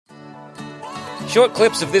Short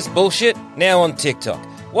clips of this bullshit, now on TikTok.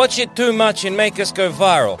 Watch it too much and make us go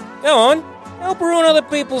viral. Go on, help ruin other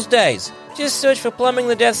people's days. Just search for Plumbing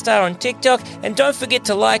the Death Star on TikTok, and don't forget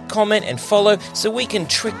to like, comment, and follow so we can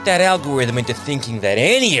trick that algorithm into thinking that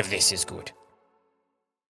any of this is good.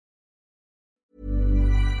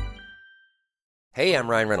 Hey, I'm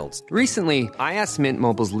Ryan Reynolds. Recently, I asked Mint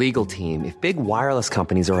Mobile's legal team if big wireless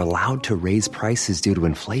companies are allowed to raise prices due to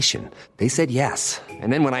inflation. They said yes.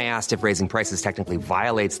 And then when I asked if raising prices technically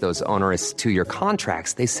violates those onerous two-year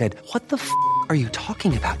contracts, they said, "What the f*** are you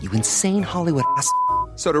talking about, you insane Hollywood ass?"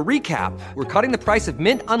 So to recap, we're cutting the price of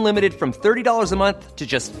Mint Unlimited from $30 a month to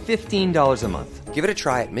just $15 a month. Give it a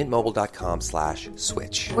try at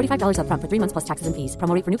mintmobile.com/switch. $45 up front for 3 months plus taxes and fees.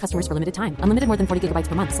 Promo rate for new customers for limited time. Unlimited more than 40 gigabytes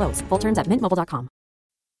per month. Slows full terms at mintmobile.com.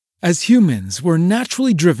 As humans, we're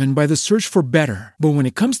naturally driven by the search for better. But when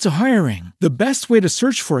it comes to hiring, the best way to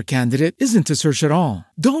search for a candidate isn't to search at all.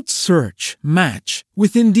 Don't search, match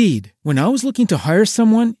with Indeed. When I was looking to hire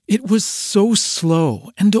someone, it was so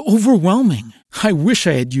slow and overwhelming. I wish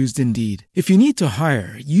I had used Indeed. If you need to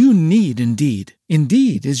hire, you need Indeed.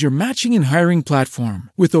 Indeed is your matching and hiring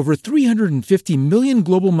platform with over 350 million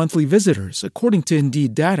global monthly visitors, according to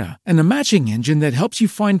Indeed data, and a matching engine that helps you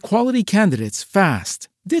find quality candidates fast.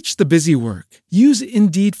 Ditch the busy work. Use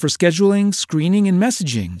Indeed for scheduling, screening, and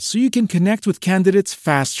messaging so you can connect with candidates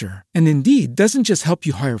faster. And Indeed doesn't just help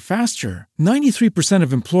you hire faster. 93%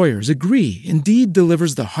 of employers agree Indeed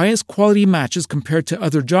delivers the highest quality matches compared to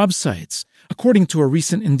other job sites, according to a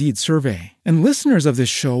recent Indeed survey. And listeners of this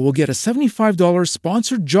show will get a $75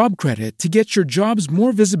 sponsored job credit to get your jobs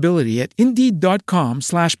more visibility at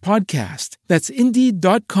Indeed.com/podcast. That's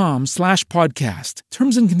Indeed.com/podcast.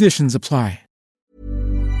 Terms and conditions apply.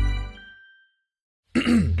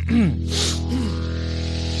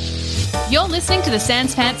 You're listening to the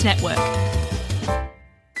Sans Pants Network.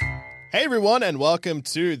 Hey everyone, and welcome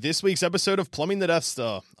to this week's episode of Plumbing the Death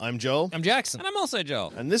Star. I'm Joel. I'm Jackson. And I'm also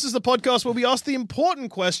Joel. And this is the podcast where we ask the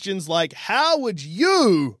important questions like, how would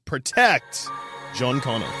you protect John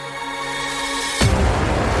Connor?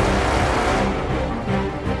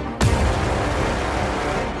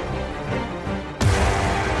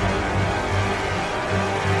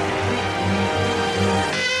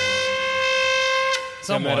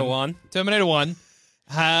 Terminator 1. Terminator 1.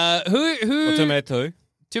 Who? Or Terminator 2.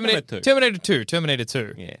 Terminator 2. Terminator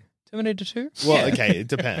 2. Yeah. Terminator 2? Well, okay, it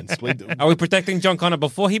depends. Are we protecting John Connor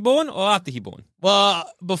before he born or after he born? Well,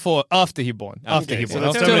 after he born. After he so born.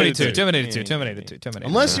 that's Terminator Terminator 2. Terminator 2. Terminator 2.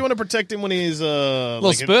 Unless you want to protect him when he's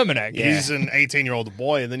little sperm egg. He's an 18-year-old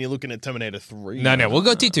boy, and then you're looking at Terminator 3. No, we'll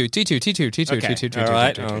go T2. T2. All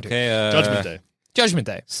right. Okay. Judgment Day. Judgment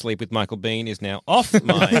Day. Sleep with Michael Biehn is now off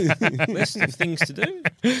my list of things to do.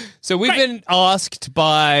 So we've been asked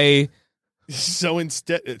by So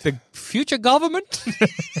instead... the future government?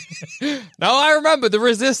 No, I remember the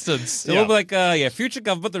resistance. So we'll be like, future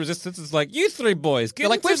government, the resistance is like, you three boys, get They're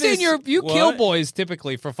like, into we've seen this." you What? kill boys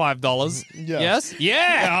typically for $5. Yeah. Yes?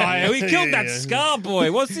 Yeah, we killed that Yeah. Scar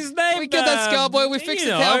boy. What's his name? We killed that Scar boy. We fixed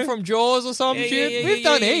the town from Jaws or some shit. We've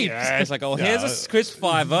done heaps. Yeah, it's like, here's a crisp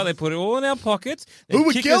 $5. They put it all in our pockets. They Who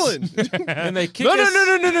we kick killing? us- and they kick No.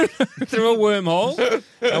 us through a wormhole.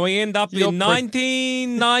 And we end up in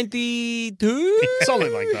 1992.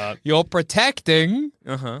 Something like that. You're protecting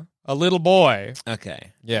Uh-huh. a little boy.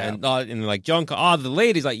 Okay. Yeah. And like John, the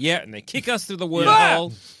lead is like, yeah, and they kick us through the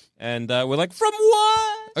wormhole. And we're like, from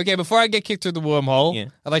what? Okay, before I get kicked through the wormhole, Yeah.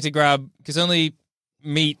 I'd like to grab, because only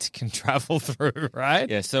meat can travel through, right?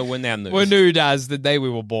 Yeah, so we're now nude. We're nude as the day we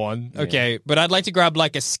were born. Okay, but I'd like to grab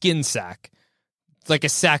like a skin sack. It's like a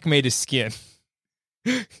sack made of skin.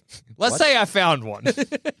 Let's say I found one.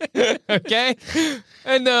 Okay?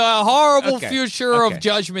 In the horrible Okay, future okay. of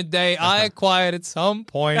Judgment Day, I acquired at some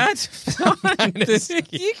point. That's fine.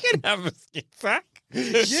 You can have a skin sack.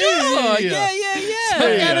 Sure. Yeah. Some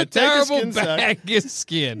kind yeah, of take a terrible skin sack. bag of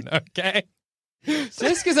skin, okay? Just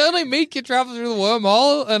because only meat can travel through the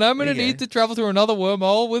wormhole, and I'm going to need to travel through another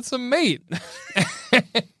wormhole with some meat.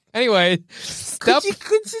 Anyway, Could you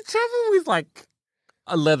travel with like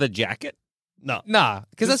a leather jacket? No. Nah,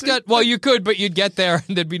 because that's got. Well, you could, but you'd get there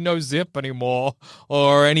and there'd be no zip anymore,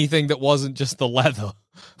 or anything that wasn't just the leather.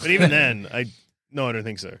 But even then, I don't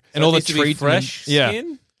think so. And all the needs to be treatment, fresh yeah,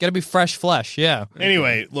 skin? gotta be fresh flesh, yeah.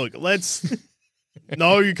 Anyway, look, let's...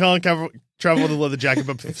 No, you can't travel with a leather jacket,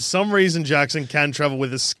 but for some reason, Jackson can travel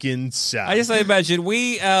with a skin sack. I just imagine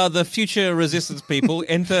we are the future resistance people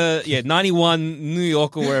enter 91 New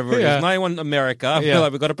York or wherever it Yeah. is, 91 America. I Yeah. feel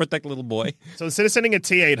like we've got to protect the little boy. So instead of sending a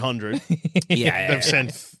T-800, Yeah, they've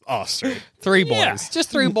sent Oh, sorry. 3 boys. Yeah. Just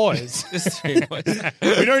 3 boys. Just 3 boys.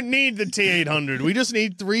 We don't need the T-800. We just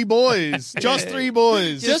need 3 boys. Just 3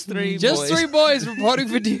 boys. Just 3 Just boys. 3 boys reporting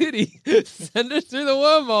for duty. Send it through the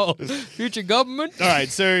wormhole. Future government. All right,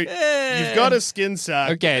 so you've got a skin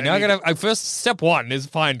sack. Okay, and now you- I'm gonna. First step 1 is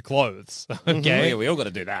find clothes. Okay. Yeah, we all got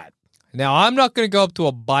to do that. Now I'm not gonna go up to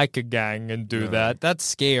a biker gang and do that. That's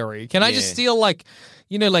scary. Can I just Yeah. steal like,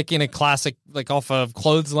 like in a classic, like off a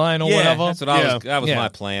clothesline or whatever? That's what I was. That was Yeah. my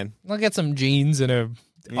plan. I'll get some jeans and a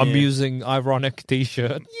amusing, ironic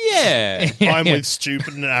T-shirt. Yeah. I'm with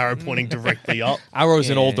stupid and an arrow pointing directly up. Arrows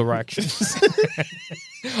in all directions.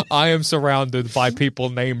 I am surrounded by people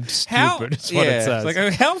named Stupid. Is what it says. It's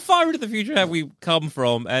like, how far into the future have we come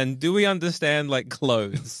from, and do we understand like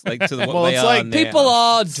clothes, like to the what Well, they it's are like now? People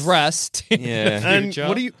are dressed. in Yeah. the And future.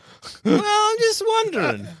 what do you... Well, I'm just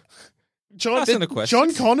wondering. Asking a question.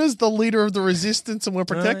 John Connor's the leader of the resistance and we're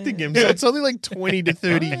protecting him. So it's only like 20 to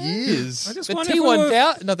 30 years. I just The wonder if we're-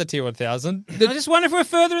 T1000, not the T1000. I just wonder if we're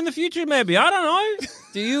further in the future. Maybe I don't know.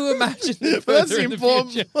 Do you imagine But further that's in the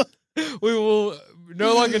important. future we will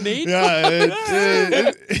no longer need?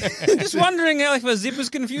 Yeah, Just wondering how if a zip is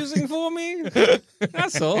confusing for me.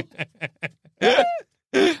 That's all.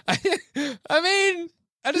 I mean,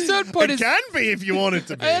 at a certain point, it can be if you want it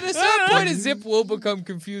to be. at a certain point, a zip will become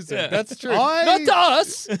confusing. That's true. I- Not to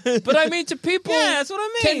us, but I mean to people. Yeah, that's what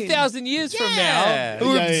I mean. 10,000 years from Yeah. now,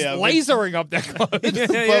 who Yeah, are yeah, but- lasering up their clothes.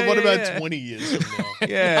 But what about 20 years from now?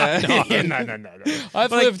 Yeah. No. I've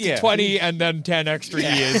But, like, lived yeah. 20 and then 10 extra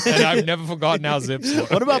years, and I've never forgotten how zips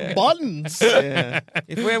work. What about buttons? Yeah.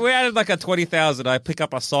 If we're at like a 20,000, I pick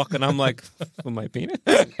up a sock and I'm like, for my penis?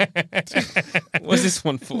 What's this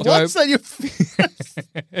one for? What's that?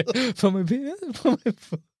 For my penis? For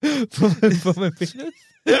my penis?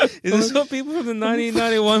 Is this what people from the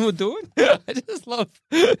 1991 were doing? I just love...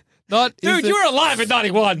 Not Dude, you were alive in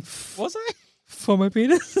 91. Was I? for my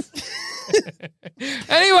penis.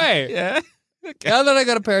 Anyway, Yeah. now that I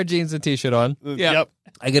got a pair of jeans and t-shirt on, Yep.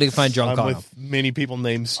 I gotta find John I'm Connor. with many people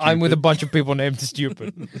named Stupid. I'm with a bunch of people named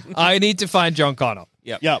Stupid. I need to find John Connor.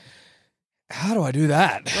 Yep. How do I do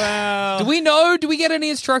that? Well, Do we know? Do we get any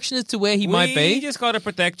instruction as to where he might We be? just got to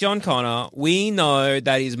protect John Connor. We know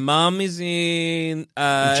that his mum is in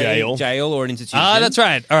Jail. or an institution. Ah, that's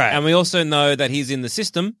right. All right. And we also know that he's in the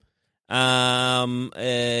system. I'm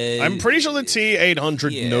pretty sure the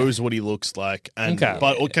T-800 Yeah. knows what he looks like, and Okay.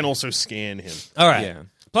 but it can also scan him. All right. Yeah.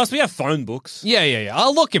 Plus, we have phone books. Yeah.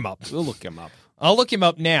 I'll look him up. We'll look him up. I'll look him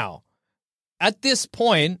up now. At this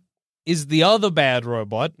point, is the other bad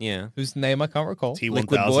robot, Yeah. whose name I can't recall,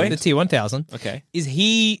 Liquid Boy? the T-1000, Okay. is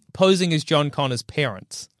he posing as John Connor's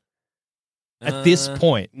parents? At this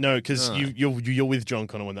point. No, because you're with John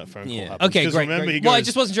Connor when that phone call Yeah. happens. Okay, 'Cause great. Remember, great. he goes, Well, I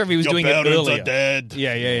just wasn't sure if he was "Your doing it parents earlier. are dead.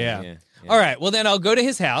 Yeah. All right. Well, then I'll go to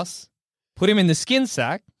his house, put him in the skin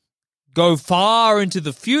sack, go far into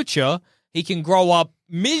the future. He can grow up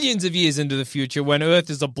millions of years into the future when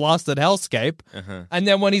Earth is a blasted hellscape. Uh-huh. And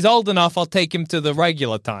then when he's old enough, I'll take him to the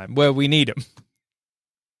regular time where we need him.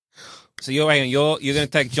 So you're going to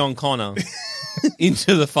take John Connor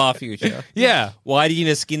into the far future. Yeah. Why do you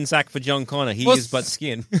need a skin sack for John Connor? He Well, is but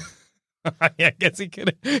skin. I guess he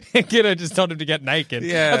could have just told him to get naked.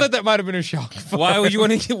 Yeah. I thought that might have been a shock. Why would you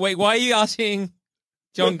want to wait? Why are you asking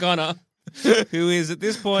John Connor, who is at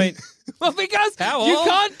this point? Well, because How you old?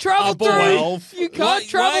 can't travel through. 12. You can't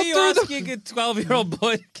travel why are you through the. asking a 12-year-old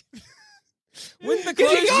boy? When the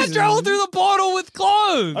Because you can't travel through the portal with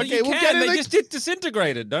clothes. Okay, You we'll can. get in They the- just get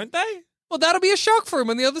disintegrated, don't they? Well, that'll be a shock for him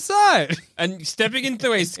on the other side. And stepping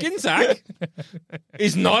into a skin sack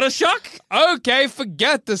is not a shock. Okay,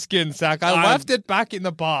 forget the skin sack. I I'm- left it back in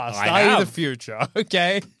the past. I I.e. the have. future.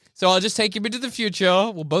 Okay. So I'll just take him into the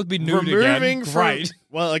future. We'll both be nude Removing again. from... Great.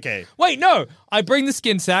 Well, okay. Wait, no. I bring the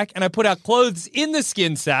skin sack and I put our clothes in the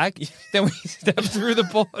skin sack. Then we step through the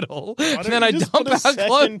portal. Why And don't then you I just dump put a our second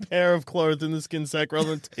clothes. pair of clothes in the skin sack rather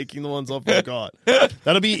than taking the ones off you've got.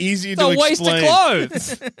 That'll be easier It's to a waste explain. of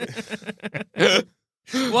clothes.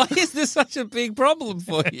 Why is this such a big problem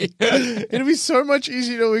for you? It'll be so much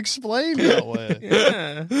easier to explain that way.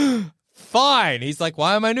 Yeah. Fine. He's like,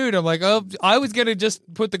 why am I nude? I'm like, oh, I was going to just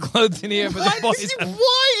put the clothes in here for the boys. Why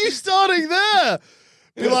are you starting there?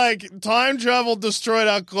 Be like, time travel destroyed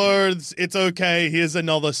our clothes. It's okay. Here's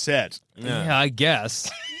another set. Yeah, I guess.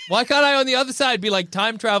 Why can't I on the other side be like,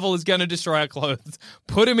 time travel is going to destroy our clothes?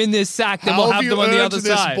 Put them in this sack, then How we'll have you them on the earned other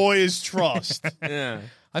this side. boy's trust? Yeah.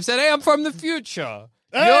 I've said, hey, I'm from the future.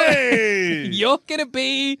 Hey! You're going to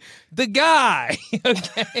be the guy.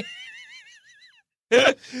 Okay.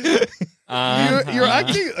 You're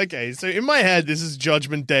acting okay. So in my head, this is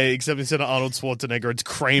Judgment Day, except instead of Arnold Schwarzenegger, it's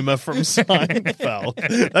Kramer from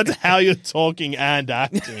Seinfeld. That's how you're talking and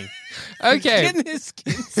acting. Okay. Get in his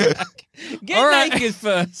skin sack. Get All right. naked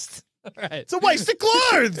first. All right. It's a waste of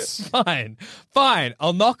clothes. Fine.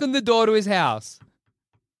 I'll knock on the door to his house.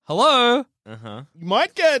 Hello? Uh-huh. You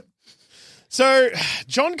might get. So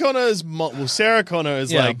John Connor's Sarah Connor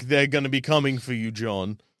is Yeah. like, they're going to be coming for you,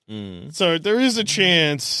 John. So there is a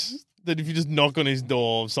chance that if you just knock on his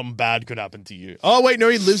door, something bad could happen to you. Oh, wait, no,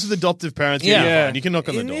 he lives with adoptive parents. Yeah, you're fine. You can knock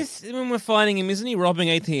on the door. When we're finding him, isn't he robbing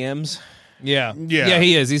ATMs? Yeah. Yeah. Yeah,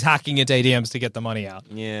 he is. He's hacking into ATMs to get the money out.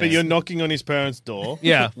 Yeah. But you're knocking on his parents' door.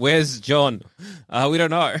 Yeah. Where's John? We don't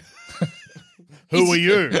know. Who are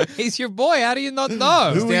you? He's your boy. How do you not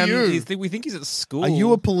know? Who are you? We think he's at school. Are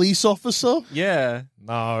you a police officer? Yeah.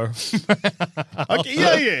 No. Okay,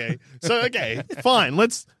 yeah. So, okay, fine.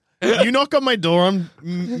 You knock on my door. I'm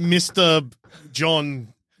Mr.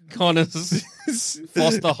 John Connor's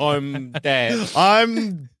foster home dad.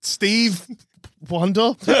 I'm Steve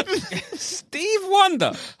Wonder. Steve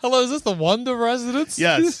Wonder. Hello, is this the Wonder residence?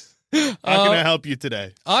 Yes. How can I help you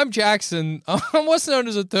today? I'm Jackson. I'm what's known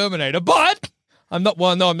as a Terminator, but I'm not.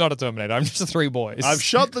 Well, no, I'm not a Terminator. I'm just a three boys. I've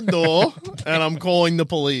shut the door and I'm calling the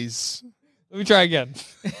police. Let me try again.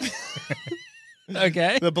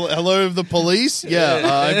 Okay. Hello, the police? Yeah,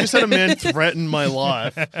 I just had a man threaten my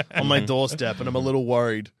life on my doorstep and I'm a little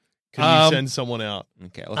worried. Can you send someone out?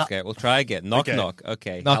 Okay, let's go. We'll try again. Knock, Okay. knock.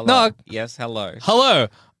 Okay. Knock, hello. knock. Yes, hello. Hello,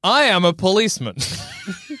 I am a policeman.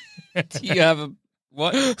 Do you have a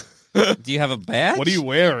what? Do you have a badge? What are you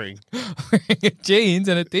wearing? Jeans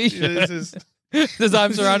and a t-shirt. This is Because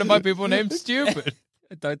I'm surrounded by people named Stupid.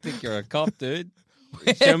 I don't think you're a cop, dude.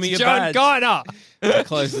 Show me your John badge. Connor. I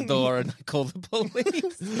close the door and I call the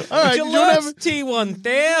police. all right. Your You don't have last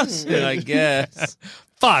T1000, I guess.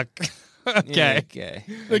 Fuck. Yeah, Okay. okay.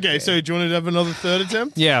 Okay, so do you want to have another third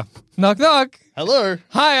attempt? Yeah. Knock, knock. Hello.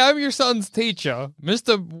 Hi, I'm your son's teacher,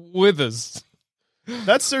 Mr. Withers.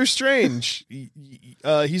 That's so strange.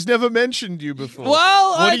 He's never mentioned you before.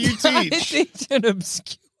 Well, what do you I teach? teach an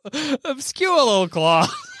obscure little class.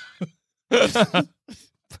 Pan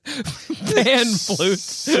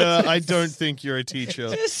flute. I don't think you're a teacher.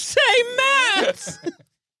 Just say maths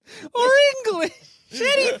or English.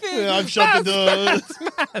 Anything. I've shut the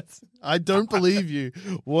door. I don't believe you.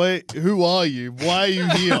 Wait, who are you? Why are you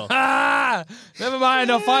here? Ah, never mind.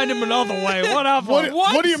 I'll find him another way. Whatever.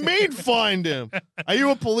 What do you mean find him? Are you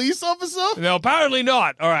a police officer? No, apparently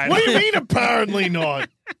not. All right. What do you mean apparently not?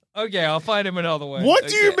 Okay, I'll find him another way. What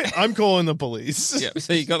do you mean? I'm calling the police. Yeah,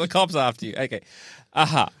 so you got the cops after you. Okay.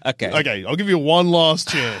 Aha. Okay. Okay, I'll give you one last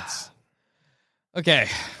chance. Okay.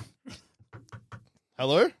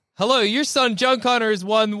 Hello? Hello, your son John Connor has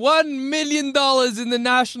won $1 million in the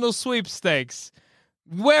national sweepstakes.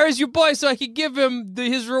 Where is your boy so I can give him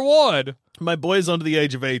his reward? My boy's under the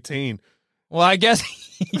age of 18. Well, I guess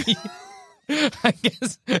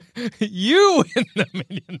you win the $1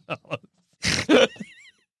 million.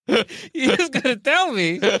 You just gotta tell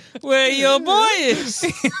me where your boy is.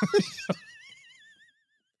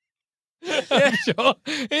 I'm sure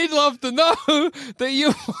he'd love to know that you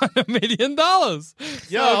won $1 million.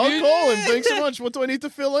 Yeah, I'll call him. Thanks so much. What do I need to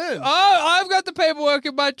fill in? Oh, I've got the paperwork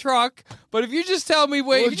in my truck, but if you just tell me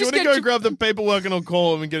where Well, you do you just want to get go grab the paperwork and I'll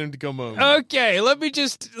call him and get him to come home? Okay, I'll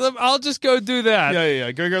just go do that.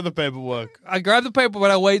 Yeah. Go grab the paperwork. I grab the paper,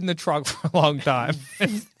 but I wait in the truck for a long time.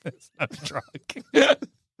 There's no truck.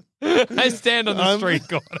 I stand on the street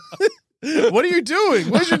corner. What are you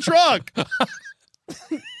doing? Where's your truck?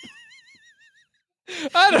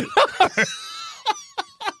 I don't know.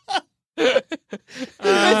 It's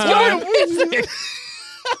going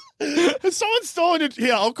missing. Someone's stolen it.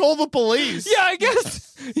 Yeah, I'll call the police. Yeah, I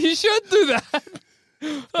guess you should do that.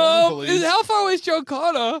 police. How far away is John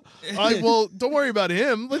Connor? Well, don't worry about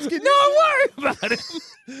him. Let's get. No, I'm worried about him.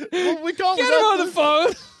 Well, we can't. Get him on the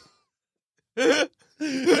phone.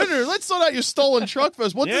 No, let's sort out your stolen truck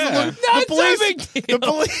first. What does it look? No, it's no big deal.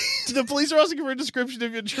 The police are asking for a description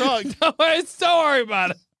of your truck. Don't worry about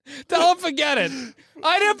it. Tell him forget it.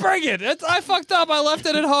 I didn't bring it. I fucked up. I left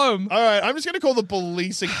it at home. All right, I'm just gonna call the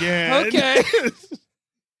police again. Okay.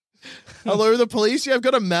 Hello, the police. Yeah, I've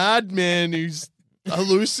got a madman who's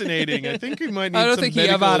hallucinating. I think he might need. I don't some think he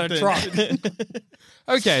ever had a attention. truck.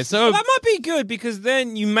 Okay, so Well, that might be good because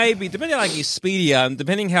then you may be, depending on like your speedier and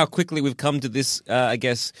depending how quickly we've come to this, I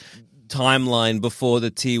guess, timeline before the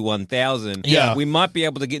T1000. Yeah. we might be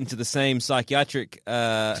able to get into the same psychiatric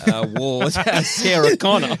ward as Sarah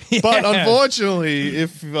Connor. But unfortunately,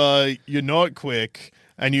 if you're not quick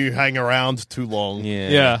and you hang around too long.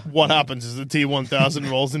 Yeah. What happens is the T-1000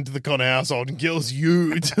 rolls into the Connor household and kills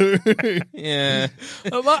you too. Yeah.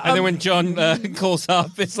 And then when John calls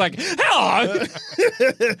up, it's like, hello!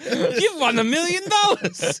 You've won $1 million!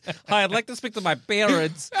 Hi, I'd like to speak to my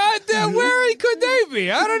parents. Where could they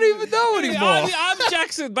be? I don't even know anymore. I'm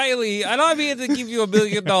Jackson Bailey, and I'm here to give you $1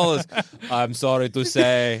 million. I'm sorry to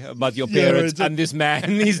say, but your parents and this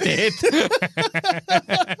man is dead.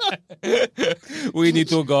 We need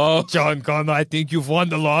to go. John Connor, I think you've won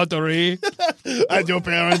the lottery. And your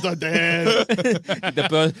parents are dead.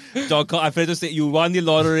 John Connor, I'm afraid to say you won the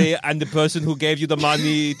lottery, and the person who gave you the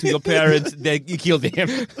money to your parents, you killed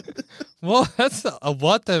him. Well, that's a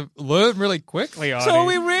lot to learn really quickly, Arnie. So are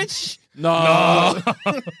we rich? No.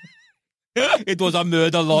 It was a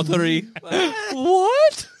murder lottery.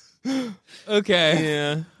 What? Okay.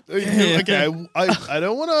 Yeah. Okay, I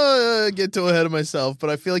don't want to get too ahead of myself, but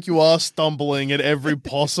I feel like you are stumbling at every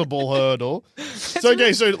possible hurdle. It's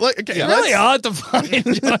really hard to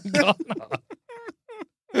find John Connor.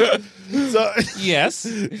 Yes.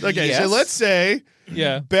 Okay, Yes. so let's say,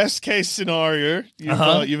 Yeah. best case scenario,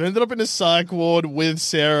 you've ended up in a psych ward with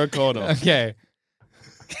Sarah Connor. Okay.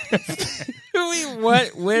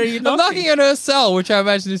 What? Where are you I'm knocking at her cell, which I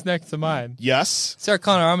imagine is next to mine. Yes. Sarah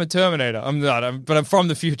Connor, I'm a Terminator. I'm not, but I'm from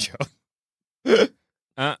the future.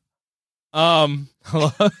 Hello?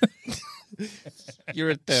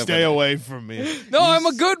 You're a Terminator. Stay away from me. No, I'm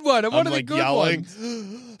a good one. I'm one of the like good yelling,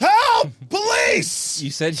 ones. help! Police!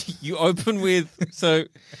 You said you open with, so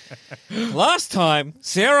last time,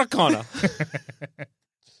 Sarah Connor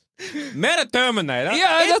met a Terminator.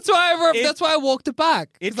 Yeah, that's why I walked it back.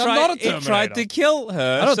 It 'Cause I'm not a tried, Terminator. it tried to kill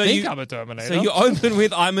her. I don't so think you, I'm a Terminator. So you open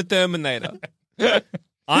with, I'm a Terminator.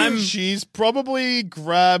 She's probably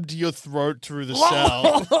grabbed your throat through the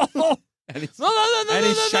cell. And it's, No, and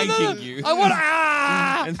it's shaking you. I want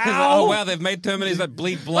And it's like, oh, wow, they've made Terminators that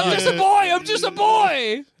bleed blood. I'm just a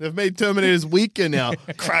boy. They've made Terminators weaker now.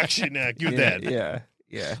 Cracks your neck. You're dead. Yeah.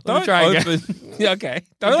 Let me Don't try again. open. Okay.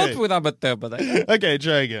 Don't Okay. open with, I'm a Terminator. Okay,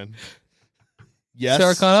 try again. Yes.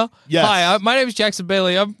 Sarah Connor? Yes. Hi, my name is Jackson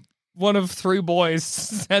Bailey. I'm one of 3 boys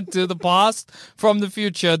sent to the past from the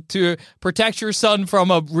future to protect your son from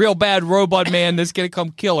a real bad robot man that's going to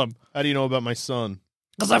come kill him. How do you know about my son?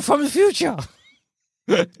 Because I'm from the future.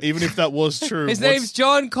 Even if that was true. His name's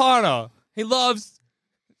John Connor. He loves...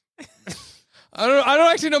 I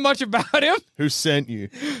don't actually know much about him. Who sent you?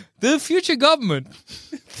 The future government.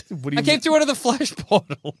 What do you I came through one of the flash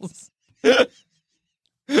portals.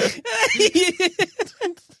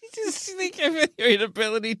 Just think of your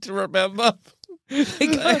inability to remember. They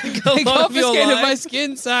confiscated my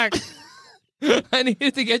skin sack. I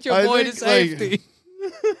needed to get your boy to safety.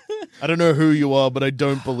 I don't know who you are, but I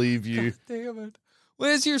don't believe you. Damn it.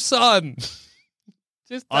 Where's your son?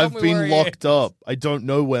 Just tell I've me where been he locked is. up. I don't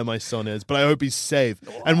know where my son is, but I hope he's safe.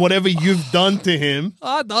 And whatever you've done to him,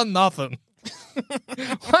 I've done nothing.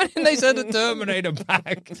 Why didn't they send a Terminator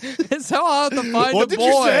back? It's so hard to find What a did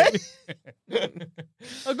boy. you say?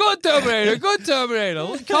 A good Terminator.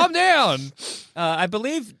 Calm down. I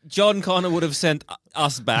believe John Connor would have sent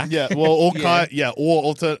us back. Yeah, well, or Yeah. or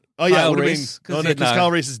alter. Oh yeah, Kyle it would have been. Reese, 'cause No, he- because no.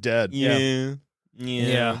 Kyle Reese is dead. Yeah.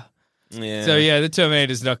 So yeah, the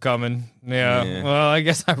Terminator's not coming. Yeah. Yeah. Well, I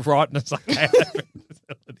guess I'm rotten as like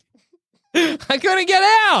I couldn't get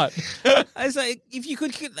out. I was like, if you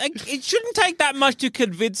could, like, it shouldn't take that much to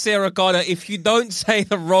convince Sarah Connor if you don't say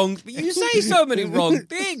the wrong. You say so many wrong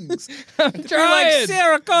things. I'm You're trying. like,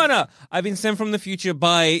 Sarah Connor, I've been sent from the future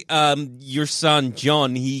by your son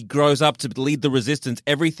John. He grows up to lead the resistance.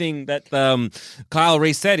 Everything that Kyle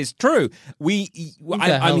Reese said is true.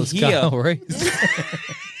 I'm here. Kyle Reese?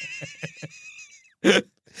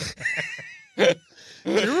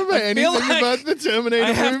 Do you remember anything like about the Terminator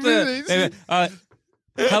I have movies? to.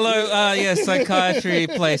 Hello, yes, psychiatry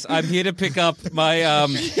place. I'm here to pick up my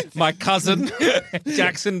my cousin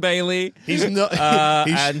Jackson Bailey. He's not.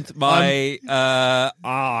 And my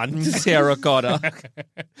aunt Sarah Connor.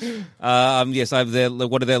 Yes, I'm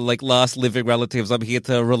one of their last living relatives. I'm here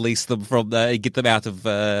to release them from get them out of.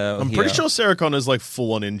 I'm pretty sure Sarah Connor's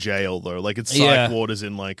full on in jail though. It's psych ward is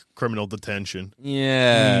in criminal detention.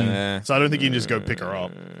 Yeah. So I don't think you can just go pick her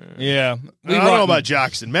up. Yeah. I don't know about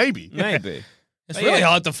Jackson. Maybe. Maybe. It's really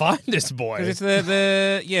hard to find this boy. It's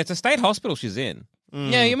it's a state hospital she's in.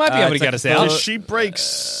 Yeah, you might be able to it's get like us for- out. She breaks.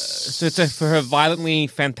 So it's for her violently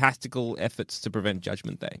fantastical efforts to prevent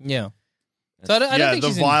Judgment Day. Yeah. So I don't think the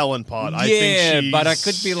she's violent part. I yeah, think she's... but I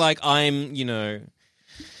could be I'm,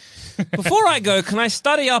 Before I go, can I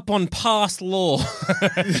study up on past law?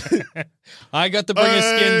 I got to bring a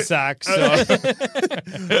skin sack, so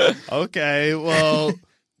Okay, well,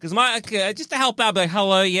 Because just to help out, like,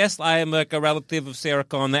 hello, yes, I am like a relative of Sarah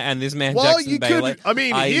Connor and this man Well, Jackson you Bailey. could. I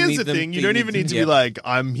mean, here's need the them thing: you to- don't even need to be yeah. like,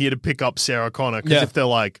 "I'm here to pick up Sarah Connor." Because Yeah. if they're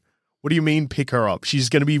like, "What do you mean pick her up? She's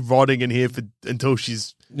going to be rotting in here until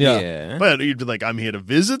she's." Yeah. But you'd be like, "I'm here to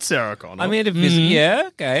visit Sarah Connor." I'm here to visit. Mm-hmm.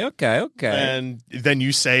 Yeah, okay. and then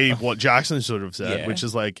you say what Jackson sort of said, Yeah. which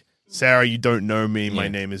is like, Sarah, you don't know me. My Yeah.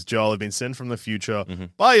 name is Joel. I've been sent from the future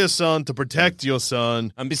by your son to protect your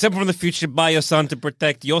son. I'm sent from the future by your son to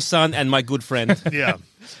protect your son and my good friend. Yeah.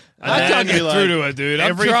 And I then can't get you're through to her, dude.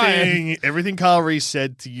 I'm trying. everything Kyle Reese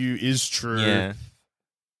said to you is true. Yeah.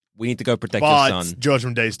 We need to go protect But your son.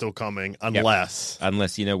 Judgment Day is still coming unless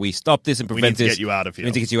Unless, we stop this and we prevent need to this. get you out of We here.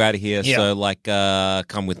 need to get you out of here. Yeah. So, like,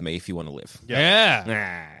 come with me if you want to live.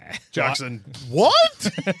 Yeah. Jackson, what?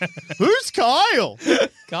 Who's Kyle?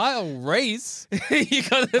 Kyle Reese. You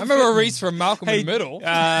got I remember Reese from Malcolm in the Middle.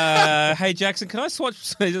 Hey, Jackson, can I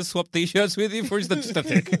just swap T-shirts with you for just a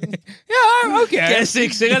pick? Yeah, okay. Yeah,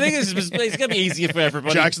 6. I think it's going to be easier for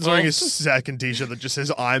everybody. Jackson's wearing his second t-shirt that just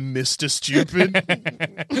says, I'm Mr. Stupid.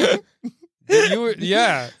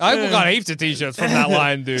 I got heaps of t-shirts from that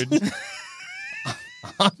line, dude.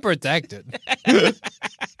 I'm protected.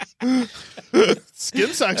 Skin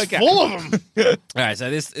sack's full of them. All right, so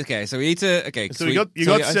we need to. Okay, So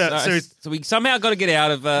we somehow got to get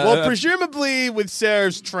out of. Well, presumably with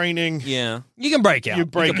Sarah's training, yeah, You can break out. you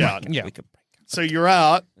break out. Yeah. we could. So you're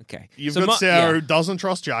out. Okay, You've so got Sarah yeah. who doesn't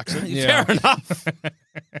trust Jackson. Yeah. Fair enough.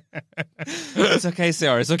 It's okay,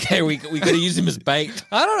 Sarah. It's okay. We got to use him as bait.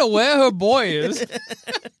 I don't know where her boy is.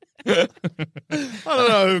 I don't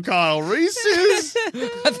know who Kyle Reese is.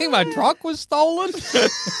 I think my truck was stolen.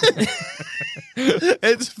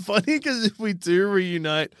 It's funny because if we do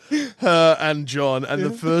reunite her and John, and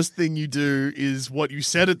the first thing you do is what you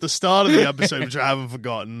said at the start of the episode, which I haven't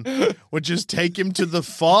forgotten, which is take him to the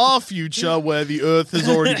far future where the Earth has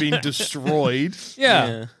already been destroyed.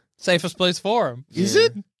 Yeah. Safest place for him. Is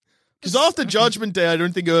it? Because after Judgment Day, I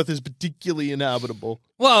don't think Earth is particularly inhabitable.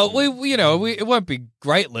 Well, it won't be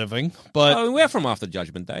great living, but Oh, we're from after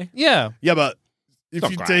Judgment Day. yeah. Yeah, but if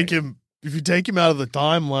Not you great. take him out of the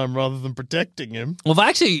timeline rather than protecting him, Well,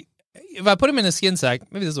 if I put him in a skin sack,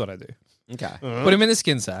 maybe this is what I do. Okay. Put him in the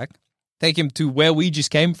skin sack, take him to where we just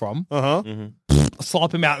came from,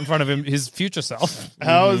 slap him out in front of his future self.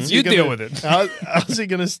 how is he You gonna, deal with it. How's he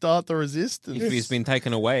going to start the resistance? If he's been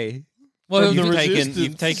taken away, Well, the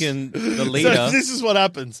you've taken the So leader. this is what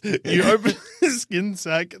happens. You open the skin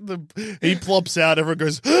sack, he plops out, everyone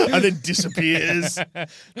goes, and then disappears.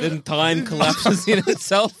 Then time collapses in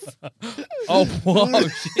itself. oh, whoa,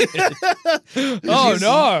 shit. Oh,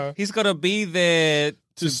 no. He's got to be there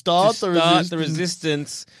To start the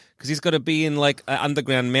resistance because he's got to be in like an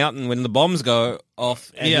underground mountain when the bombs go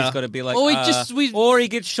off, and Yeah. he's got to be like, Or or he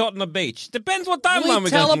gets shot on the beach. Depends what timeline We we're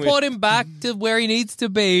going teleport with. him back to where he needs to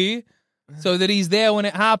be so that he's there when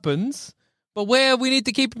it happens. But where we need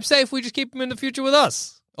to keep him safe, we just keep him in the future with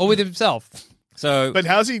us or with himself. So, But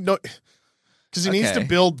how's he not? Because he needs to Okay.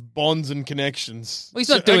 build bonds and connections. Well, he's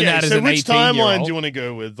not doing that as so an which 18-year-old. timeline do you want to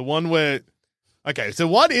go with? The one where... Okay, so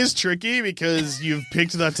one is tricky because you've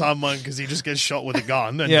picked that timeline because he just gets shot with a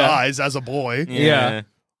gun and Yeah. dies as a boy. Yeah.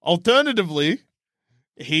 Alternatively,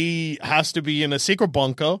 he has to be in a secret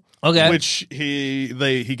bunker, Okay. which he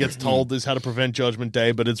gets told is how to prevent Judgment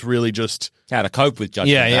Day, but it's really just how to cope with Judgment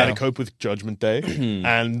Yeah, Day. how to cope with Judgment Day,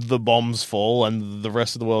 and the bombs fall and the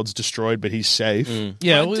rest of the world's destroyed, but he's safe.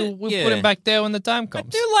 Yeah, I we'll do- put yeah. him back there when the time I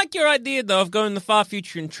comes. do like your idea, though, of going in the far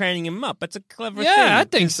future and training him up. That's a clever Yeah, thing. I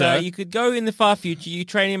think 'Cause, so. You could go in the far future, you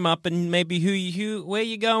train him up, and maybe where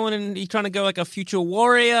you going, and you trying to go like a future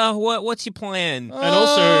warrior. What's your plan? And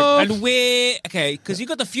also, And where? Okay, because you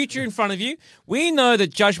got the future in front of you. We know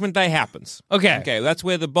that Judgment Day happens. Okay. Okay, that's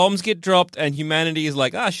where the bombs get dropped, and humanity is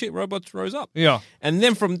like, shit, robots rose up. Yeah. And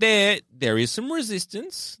then from there is some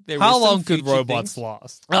resistance. There How is some long could future robots things.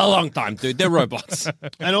 last? A long time, dude. They're robots.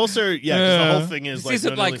 and also, yeah, 'cause the whole thing is This like isn't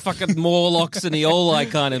not like only- fucking Morlocks and Eola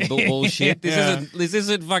kind of bullshit. This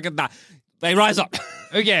isn't fucking that. They rise up.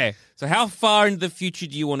 Okay. So how far into the future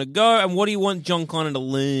do you want to go, and what do you want John Connor to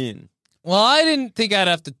learn? Well, I didn't think I'd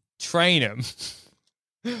have to train him.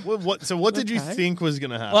 So what did you think was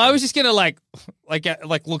going to happen? Well, I was just gonna like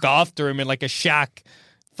look after him in like a shack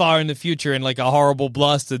far in the future in like a horrible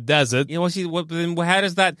blasted desert. You know, then how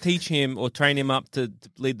does that teach him or train him up to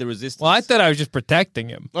lead the resistance? Well, I thought I was just protecting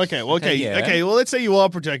him. Okay, yeah. okay. Well, let's say you are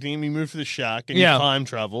protecting him. You moved to the shack and Yeah. you time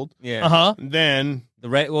traveled. Yeah. Uh-huh. Then The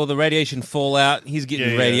radiation fallout. He's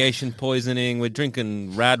getting Yeah. radiation poisoning. We're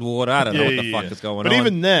drinking rad water. I don't know what the fuck is going but on.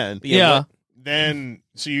 even then, But Yeah. then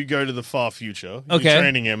so you go to the far future. You're Okay.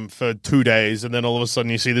 training him for 2 days, and then all of a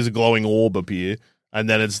sudden you see this glowing orb appear, And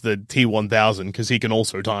then it's the T-1000 because he can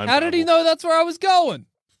also time How did he know that's where I was going?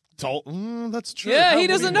 That's true. Yeah, How he would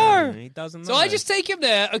doesn't know. He doesn't know. So I just take him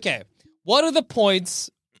there. Okay, what are the points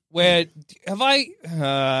where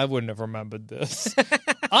I wouldn't have remembered this.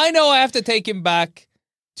 I know I have to take him back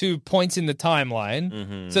to points in the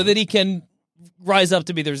timeline so that he can rise up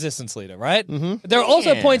to be the resistance leader, right? Mm-hmm. There are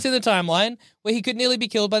also points in the timeline where he could nearly be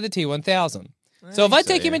killed by the T-1000. So if I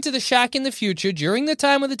take him into the shack in the future during the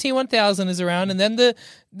time when the T-1000 is around, and then the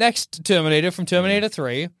next Terminator from Terminator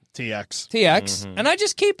 3, TX, and I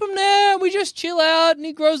just keep him there, and we just chill out, and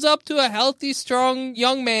he grows up to a healthy, strong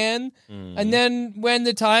young man, and then when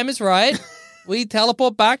the time is right, we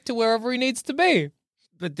teleport back to wherever he needs to be.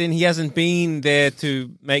 But then he hasn't been there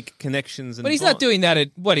to make connections. And But he's not doing that at,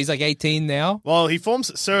 he's like 18 now? Well, he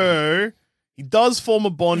does form a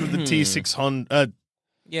bond with the T-600.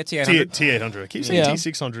 Yeah, T-800. T-800. I keep saying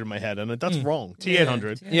T-600 in my head, and that's wrong.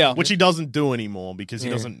 T-800. Yeah. Which he doesn't do anymore because he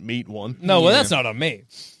doesn't meet one. No, well, that's not on me.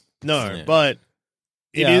 No, but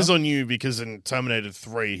it is on you because in Terminator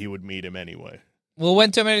 3, he would meet him anyway. Well,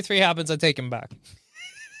 when Terminator 3 happens, I take him back.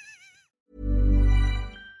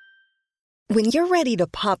 When you're ready to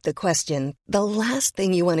pop the question, the last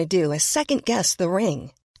thing you want to do is second-guess the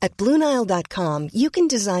ring. At BlueNile.com, you can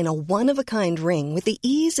design a one-of-a-kind ring with the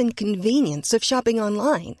ease and convenience of shopping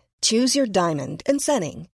online. Choose your diamond and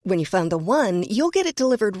setting. When you find the one, you'll get it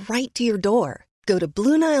delivered right to your door. Go to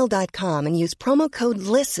BlueNile.com and use promo code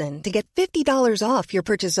LISTEN to get $50 off your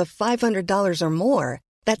purchase of $500 or more.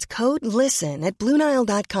 That's code LISTEN at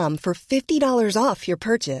BlueNile.com for $50 off your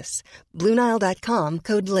purchase. BlueNile.com,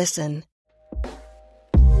 code LISTEN.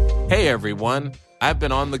 Hey everyone, I've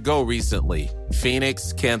been on the go recently.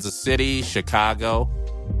 Phoenix, Kansas City, Chicago.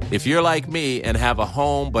 If you're like me and have a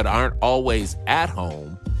home but aren't always at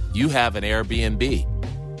home, you have an Airbnb.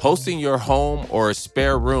 Hosting your home or a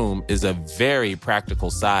spare room is a very practical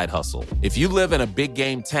side hustle. If you live in a big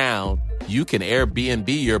game town, you can Airbnb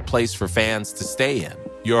your place for fans to stay in.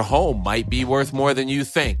 Your home might be worth more than you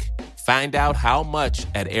think. Find out how much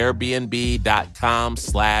at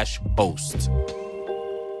airbnb.com/host.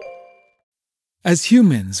 As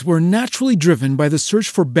humans, we're naturally driven by the search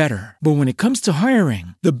for better. But when it comes to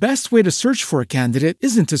hiring, the best way to search for a candidate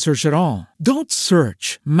isn't to search at all. Don't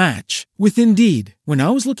search, match with Indeed. When I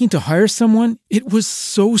was looking to hire someone, it was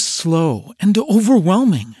so slow and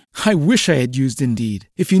overwhelming. I wish I had used Indeed.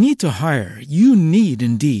 If you need to hire, you need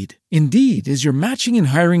Indeed. Indeed is your matching and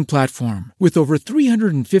hiring platform with over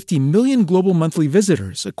 350 million global monthly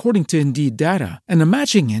visitors, according to Indeed data, and a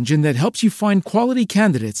matching engine that helps you find quality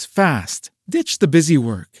candidates fast. Ditch the busy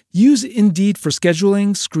work. Use Indeed for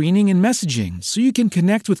scheduling, screening, and messaging so you can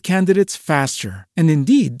connect with candidates faster. And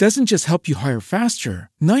Indeed doesn't just help you hire faster.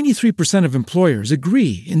 93% of employers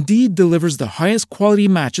agree Indeed delivers the highest quality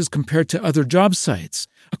matches compared to other job sites,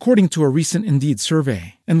 according to a recent Indeed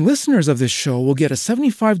survey. And listeners of this show will get a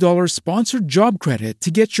 $75 sponsored job credit to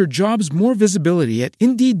get your jobs more visibility at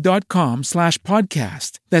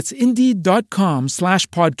Indeed.com/podcast. That's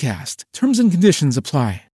Indeed.com/podcast. Terms and conditions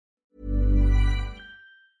apply.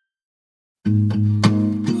 Do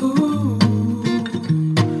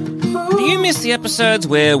you miss the episodes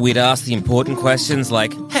where we'd ask the important questions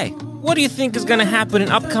like, hey, what do you think is going to happen in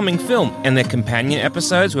upcoming film? And the companion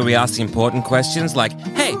episodes where we ask the important questions like,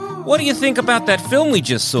 hey, what do you think about that film we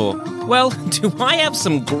just saw? Well, do I have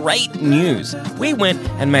some great news? We went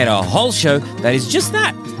and made a whole show that is just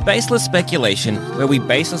that, Baseless Speculation, where we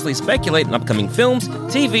baselessly speculate on upcoming films,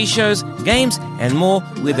 TV shows, games, and more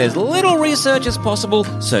with as little research as possible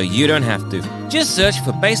so you don't have to. Just search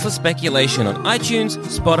for Baseless Speculation on iTunes,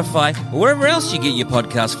 Spotify, or wherever else you get your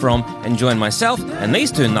podcast from, and join myself and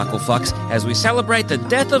these two knucklefucks as we celebrate the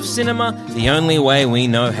death of cinema the only way we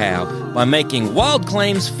know how, by making wild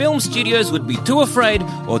claims film studios would be too afraid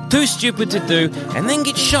or too stupid to do, and then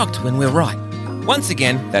get shocked when we're right. Once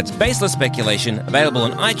again, that's Baseless Speculation, available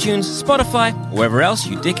on iTunes, Spotify, or wherever else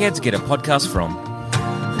you dickheads get a podcast from.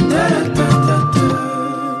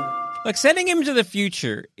 Like, sending him to the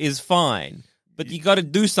future is fine, but you got to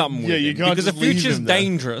do something with him, because the future's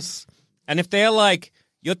dangerous. And if they're like,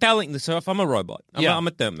 you're telling, so if I'm a robot, I'm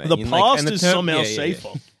a Terminator. The past is somehow safer.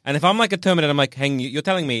 And if I'm like a Terminator, I'm like, hang, you're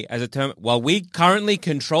telling me as a Terminator, while we currently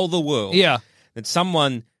control the world, that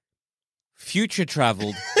someone future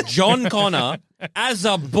traveled John Connor as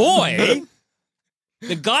a boy,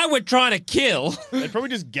 the guy we're trying to kill. They'd probably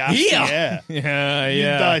just gas the air. Yeah.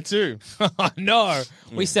 You'd die too. No.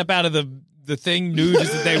 We step out of the thing nude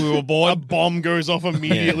as the day we were born. A bomb goes off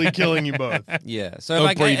immediately, killing you both. Yeah. So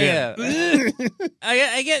if I get,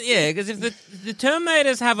 because if the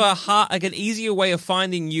Terminators have an easier way of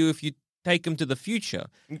finding you if you take them to the future.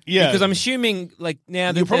 Yeah. Because I'm assuming, like,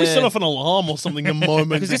 now that You'll probably they're- set off an alarm or something the moment.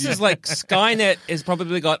 Because this is like Skynet has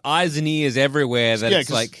probably got eyes and ears everywhere that it's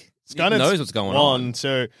 'cause like Skynet's it knows what's going on.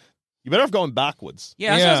 So you better have going backwards.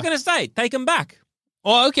 Yeah, that's what I was going to say. Take them back.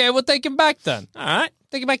 Well, okay, we'll take him back then. All right.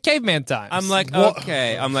 Take him back caveman times. I'm like, What?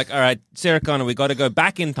 okay. I'm like, all right, Sarah Connor, we got to go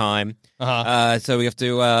back in time. Uh-huh. So we have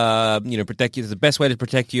to, protect you. The best way to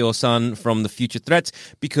protect your son from the future threats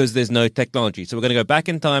because there's no technology. So we're going to go back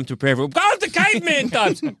in time to prepare for. Go to caveman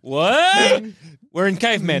times. What? We're in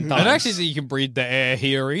caveman I times. don't actually think you can breathe the air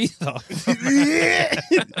here either.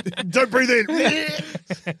 Don't breathe in.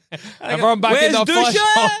 Everyone back in the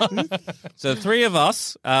Where's flush. So three of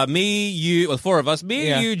us, four of us,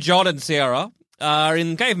 Yeah. you, John, and Sarah are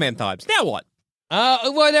in caveman times. Now what?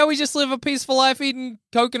 Well, now we just live a peaceful life eating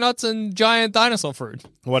coconuts and giant dinosaur fruit.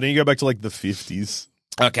 Why don't you go back to like the 50s?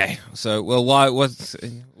 Okay, so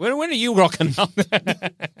when are you rocking up?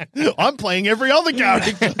 I'm playing every other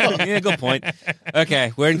character. Yeah, good point.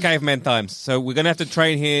 Okay, we're in caveman times, so we're gonna have to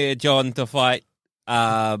train here, John, to fight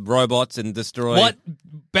robots and destroy. What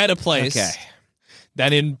better place Okay.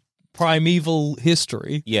 than in primeval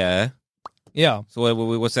history? Yeah. Yeah. So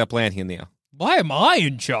what's our plan here now? Why am I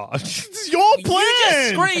in charge? This is your plan. You just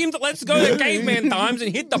screamed, "Let's go to caveman times,"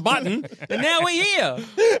 and hit the button, and now we're here.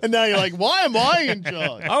 And now you're like, why am I in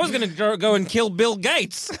charge? I was gonna go and kill Bill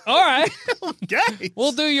Gates. All right. Okay.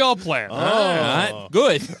 We'll do your plan. All right,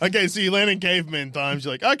 good. Okay, so you land in caveman times.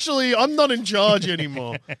 You're like, actually, I'm not in charge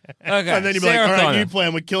anymore. Okay, And then you're Sarah like, all right, Connor. new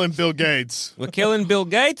plan. We're killing Bill Gates. We're killing Bill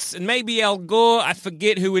Gates and maybe Al Gore. I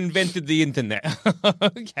forget who invented the internet,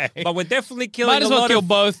 Okay. but we're definitely killing Might as a well lot kill of.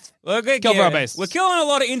 both. Okay, Cover our bases. We're killing a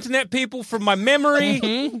lot of internet people from my memory.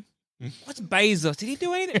 Mm-hmm. What's Bezos? Did he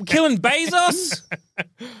do anything? We're killing Bezos?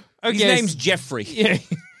 Okay. His name's Jeffrey. Yeah.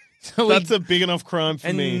 So we- That's a big enough crime for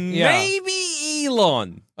And me. Yeah. maybe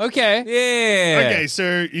Elon. okay. Yeah. Okay,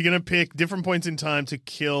 so you're going to pick different points in time to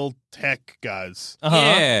kill tech guys. Uh-huh.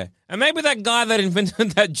 Yeah. And maybe that guy that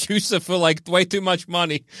invented that juicer for like way too much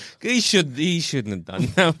money. He shouldn't have done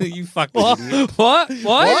that. You fucking idiot. What?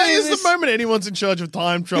 Why is the moment anyone's in charge of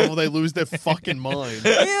time travel, they lose their fucking mind?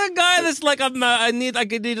 Yeah, a guy that's like, I need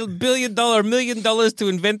 $1 billion, $1 million to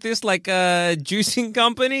invent this like juicing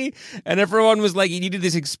company, and everyone was like, he needed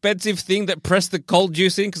this expensive thing that pressed the cold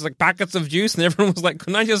juice in because like packets of juice, and everyone was like,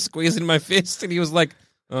 couldn't I just squeeze in my fist? And he was like,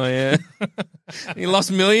 oh yeah, he lost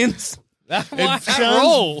millions. Why It that sounds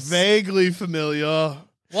rolls? vaguely familiar.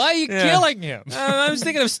 Why are you Yeah. killing him? I was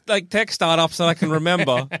thinking of like tech startups so I can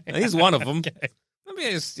remember. And he's one of them. Maybe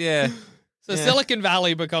it's So Silicon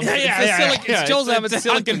Valley becomes Yeah. it's Joel It's Zammett's a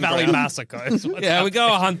Silicon hunting Valley ground. massacre. is what's Yeah, we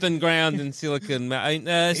go a hunting ground in Silicon Valley.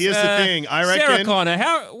 Here's the thing, I reckon- Sarah Connor,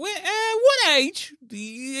 what age are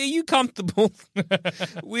you comfortable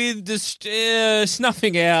with just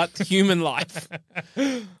snuffing out human life?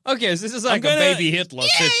 Okay, so this is like I'm gonna- a baby Hitler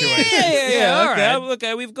situation. Yeah, all okay, right.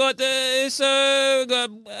 okay. We've got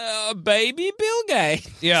baby Bill Gates.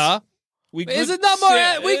 Yeah. We Is could- it not more-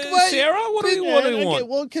 Sarah, what do we want?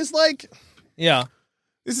 Well, because like Yeah.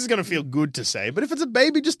 this is gonna feel good to say, but if it's a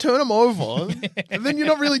baby, just turn them over, and then you're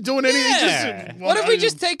not really doing anything. Yeah. Just, What if we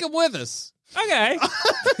just take him with us? Okay.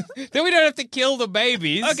 Then we don't have to kill the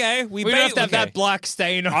babies. Okay, We don't have to have that black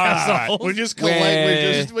stain on our souls. We're just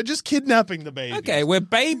Where- we're just kidnapping the baby. Okay, we're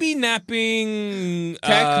baby napping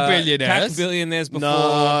Tech billionaires. Tech billionaires before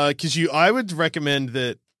No, because I would recommend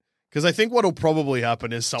that. Because I think what'll probably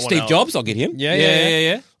happen is someone Steve else. Jobs. I'll get him.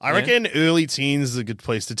 Yeah. I reckon early teens is a good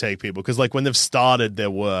place to take people because, like, when they've started their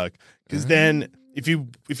work, because then if you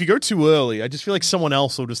go too early, I just feel like someone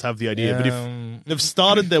else will just have the idea. But if they've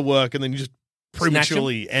started their work and then you just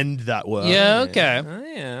prematurely end that work, Yeah, okay. Oh,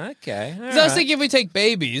 yeah. Okay. So I was thinking if we take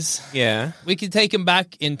babies, Yeah. we could take them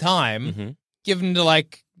back in time, give them to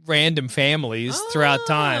like random families throughout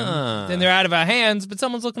time. Then they're out of our hands, but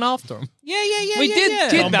someone's looking after them. Yeah. We did Come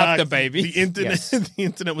kidnap back, the baby. The internet, Yes. the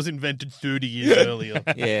internet was invented 30 years earlier.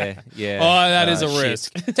 Yeah. Yeah. Oh, that is a shit.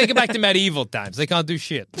 risk. Take it back to medieval times. They can't do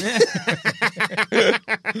shit.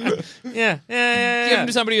 Yeah. Give them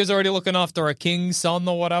to somebody who's already looking after a king's son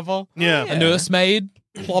or whatever. Yeah. A nursemaid.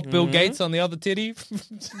 Plop Bill Gates on the other titty.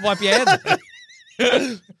 Wipe your head.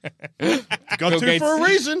 Got Bill to Gates- for a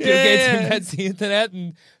reason. Bill Gates invents the internet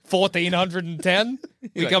in 1410.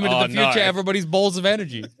 We come into the future, everybody's balls of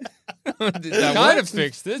energy. Kind of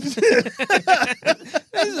fixed it.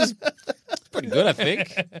 Pretty good, I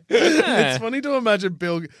think. It's funny to imagine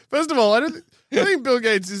Bill. First of all, I think Bill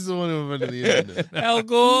Gates is the one who invented the internet. Al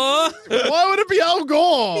Gore. Why would it be Al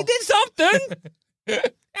Gore? He did something.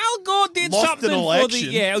 Al Gore did Lost something an for the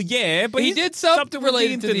election. yeah, but He did something with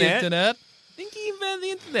related to the internet. I think he invented the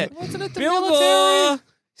internet. Wasn't it the Bill military? Gore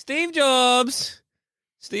Steve Jobs.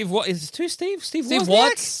 Steve what is it two Steve? Steve Steve Wozniak?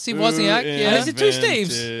 Watts. Steve Wozniak. Yeah. Is it two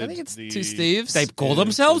Steves? I think it's two Steves. They call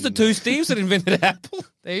themselves the two Steves that invented Apple.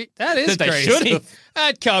 That is They crazy. should've.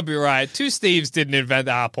 That can't be right. Two Steves didn't invent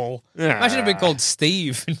Apple. Imagine it been called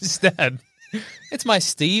Steve instead. It's my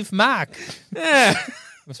Steve Mac. Yeah.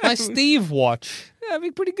 It's my Steve watch. That'd be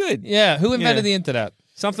pretty good. Yeah. Who invented Yeah. the internet?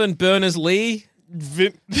 Something Berners-Lee.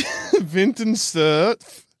 Vinton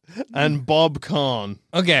Cerf and Bob Kahn.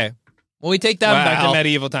 Okay. Well, we take them back to Wow.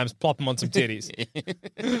 medieval times, plop them on some titties.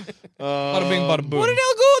 Bada bing, bada boom. What did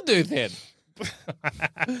Al Gore do then?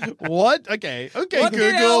 What? Okay, What did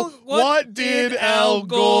Google. Al- What did Al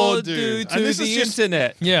Gore do? to the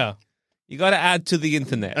internet? Yeah. You got to add to the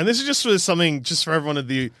internet. And this is just for something, just for everyone at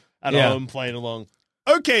Yeah. home playing along.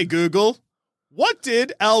 Okay, Google. What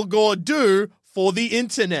did Al Gore do for the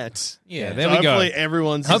internet? Yeah, there we go. Hopefully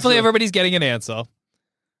everyone's. Hopefully everybody's getting an answer.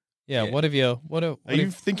 Yeah. Yeah. What have you? Are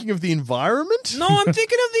you thinking of the environment? No, I'm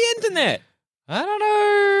thinking of the internet. I don't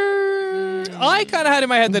know. I kind of had in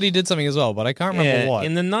my head that he did something as well, but I can't remember what.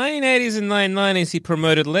 In the 1980s and 1990s, he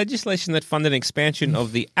promoted legislation that funded an expansion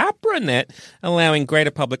of the APRANet, allowing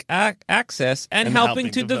greater public access and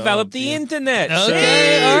helping to develop the internet.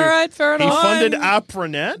 Okay, all right, fair He enough. funded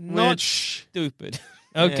APRANet, Not which stupid.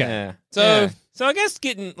 Okay. Yeah. So- Yeah. So I guess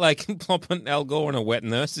getting plopping Al Gore on a wet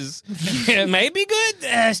nurse is maybe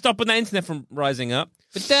good. Stopping the internet from rising up.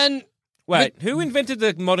 But then, Wait, who invented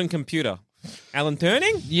the modern computer? Alan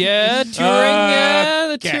Turing? yeah, Turing,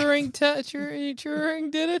 the okay. Turing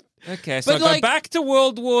did it. Okay, so But, go like- back to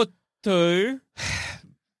World War II.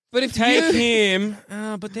 But if Take you him,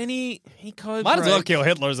 but then he code might as well break. kill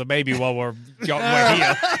Hitler as a baby while we're here.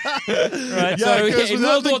 Right, Yeah, so 'cause in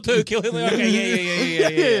without World War II, kill Hitler.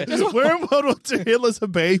 Okay, yeah. we're in World War II. Hitler's a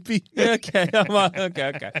baby. Okay,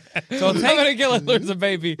 okay. So I'll I'm take gonna kill Hitler as a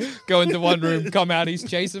baby. Go into one room, come out, he's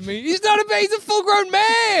chasing me. He's not a baby, he's a full-grown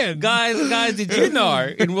man. guys. Did you know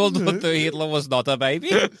in World War II Hitler was not a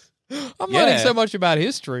baby? I'm learning Yeah. so much about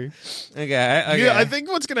history. Okay. Yeah, I think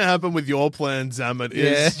what's going to happen with your plan, Zamet,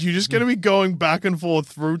 is you're just going to be going back and forth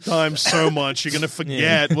through time so much, you're going to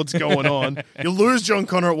forget what's going on. You'll lose John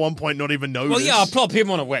Connor at one point, not even notice. Well, yeah, I'll plop him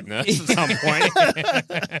on a wet nurse at some point.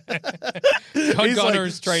 John He's Connor like,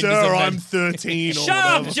 is trained sir, as a I'm man. 13 or Shut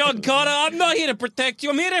whatever. up, John Connor. I'm not here to protect you.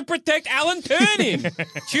 I'm here to protect Alan Turing.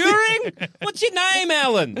 Turing? What's your name,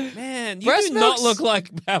 Alan? Man, you Breast do milks? not look like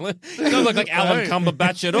Alan. You don't look like Alan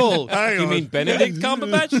Cumberbatch at all. Hang You on. mean Benedict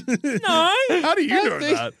Cumberbatch? No. How do you know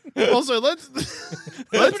that? Also, let's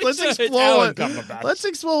It's explore Alan what, Cumberbatch. let's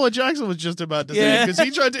explore what Jackson was just about to say, Yeah. because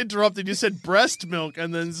he tried to interrupt and you said breast milk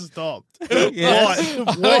and then stopped. Yes. What?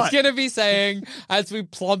 I was What? going to be saying, as we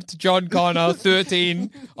plopped John Connor,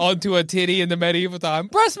 13, onto a titty in the medieval time,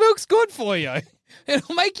 breast milk's good for you.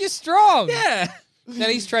 It'll make you strong. Yeah.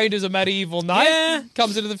 Then he's trained as a medieval knight, Yeah.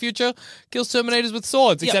 comes into the future, kills Terminators with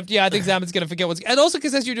swords. Except, I think Zamet's going to forget what's... And also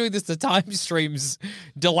because as you're doing this, the time stream's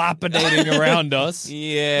dilapidating around us.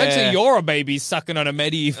 Yeah. Eventually you're a baby sucking on a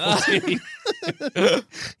medieval titty.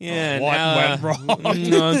 Yeah. What went wrong?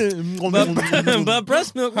 No. But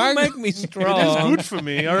breast milk will make me It is strong. good for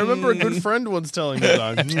me. I remember a good friend once telling me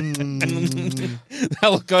that.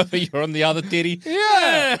 I'll look over, you're on the other titty.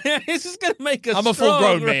 Yeah. It's just going to make us I'm a strong,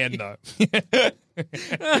 full-grown right? man, though.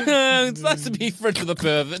 It's nice to be friends with a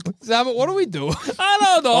pervert. Zamet, what do we do?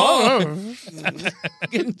 I don't know.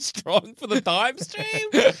 Getting strong for the time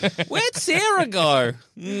stream. Where'd Sarah go?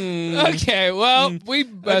 Okay, well, we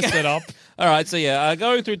messed it up. All right, so yeah,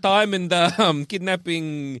 going through time and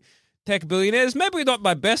kidnapping tech billionaires. Maybe not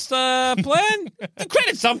my best plan.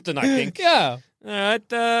 Credit something, I think. Yeah. All right,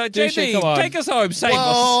 Dusha, come on. JD, take us home. Save us.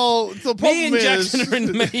 Well, the Me problem and is, Jackson are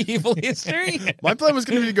in medieval history. my plan was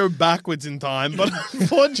going to be to go backwards in time, but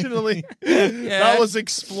unfortunately, that was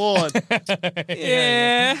explored.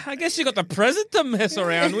 Yeah, I guess you got the present to mess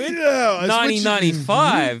around with. Yeah, I switched-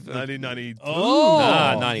 1995. 1992.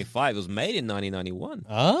 Nah, 95. It was made in 1991.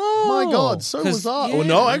 Oh. My God, so 'cause- was I. yeah. Oh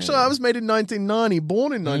no, actually, I was made in 1990,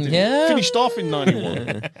 born in 1990, Yeah. finished off in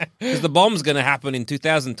 91. Because the bomb's going to happen in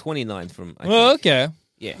 2029 from, I Well, think. okay.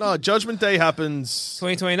 Yeah. No, Judgment Day happens.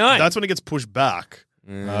 2029. That's when it gets pushed back.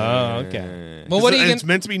 Oh, okay. Well, what are you It's going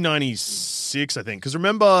meant to be 96, I think. Because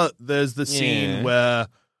remember, there's the scene Yeah. where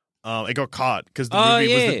it got cut because the Oh,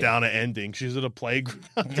 movie was yeah. the downer ending. She's at a playground.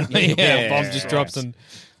 Yeah, bomb just drops and...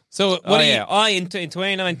 So, what Oh, do you... yeah. In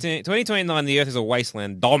 2029, the Earth is a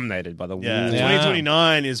wasteland dominated by the Yeah, war.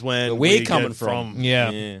 2029 is when Where we're we coming get from.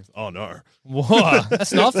 Yeah. Oh no, Whoa,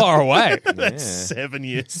 that's not far away. that's 7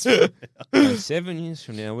 years. And 7 years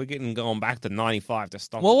from now, we're going back to 95 to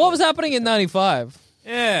stop. Well, it. what was happening in 95?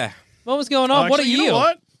 Yeah. What was going on? What a Actually, year. You know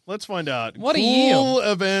what? Let's find out. What a cool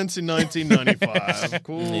events in 1995.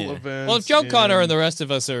 Cool events. Well, if John Connor and the rest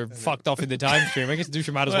of us are fucked off in the time stream, I guess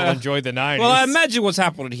Dusha might as well enjoy the 90s. Well, I imagine what's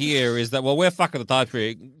happening here is that, we're fucking the time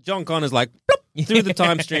stream. John Connor's like, bloop, through the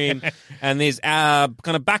time stream, and there's kind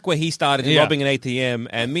of back where he started robbing an ATM,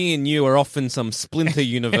 and me and you are off in some splinter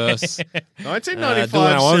universe. 1995 doing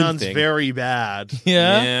our own sounds thing. very bad.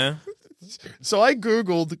 Yeah. So I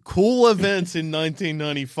Googled cool events in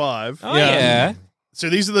 1995. Oh, yeah. So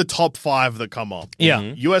these are the top 5 that come up. Yeah.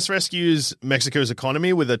 U.S. rescues Mexico's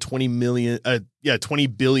economy with a 20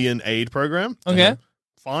 billion aid program. Okay.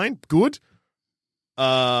 Fine. Good.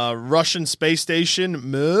 Russian space station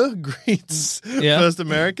Mir greets first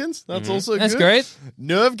Americans. That's also good. That's great.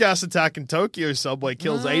 Nerve gas attack in Tokyo subway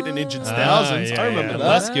kills 8 and injures thousands. I remember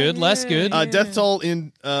that. Less good. Death toll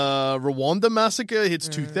in Rwanda massacre hits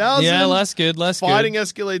 2,000. Yeah, less good. Fighting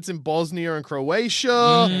escalates in Bosnia and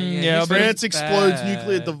Croatia. France explodes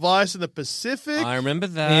nuclear device in the Pacific. I remember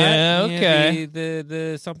that. Yeah, okay.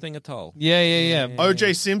 The something atoll. Yeah.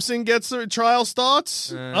 O.J. Simpson gets the trial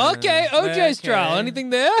starts. Okay, OJ's trial.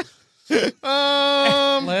 Anything there?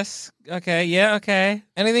 Less. Okay. Yeah. Okay.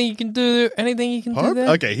 Anything you can do? Anything you can do there?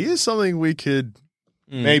 Okay, here's something we could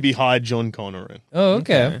maybe hide John Connor in. Oh,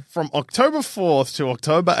 okay. From October 4th to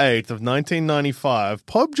October 8th of 1995,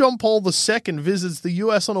 Pope John Paul II visits the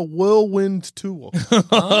U.S. on a whirlwind tour.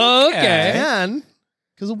 Okay. And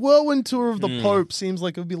because a whirlwind tour of the Pope seems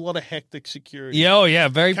like it would be a lot of hectic security. Yeah,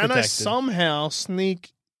 very Can I protected. somehow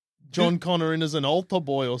sneak John Connor in as an altar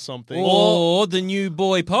boy or something? Or the new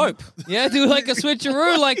boy Pope. Yeah, do like a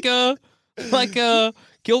switcheroo, like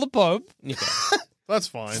kill the Pope. Yeah. That's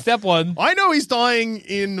fine. Step 1. I know he's dying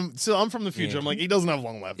in. So I'm from the future. I'm like, he doesn't have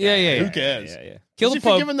long left. Yeah. Who cares? Yeah. Kill the If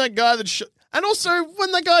you're Pope. giving that guy that. And also,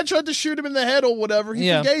 when the guy tried to shoot him in the head or whatever, he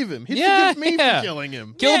forgave him. He forgave me for killing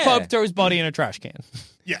him. Kill the Pope, throw his body in a trash can.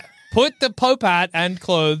 Yeah. Put the Pope hat and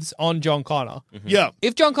clothes on John Connor. Yeah.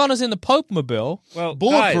 If John Connor's in the Pope mobile, Well,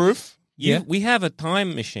 Bulletproof. guys, we have a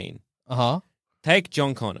time machine. Take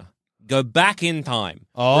John Connor. Go back in time.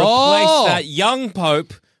 Oh. Replace that young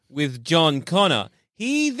Pope with John Connor.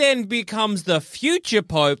 He then becomes the future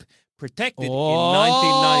Pope, protected in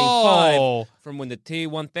 1995 from when the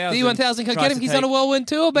T-1000 T-1000 can't tries get him. to He's take- on a whirlwind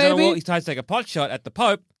tour, baby. He tries to take a pot shot at the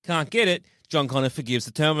Pope. Can't get it. John Connor forgives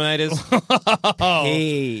the Terminators.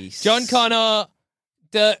 Peace. John Connor,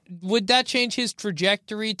 would that change his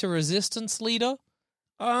trajectory to resistance leader?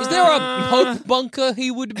 Is there a Pope bunker he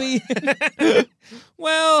would be in?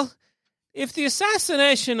 Well, if the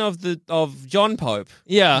assassination of John Pope,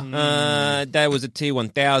 that was a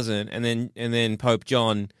T-1000, and then Pope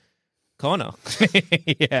John Connor,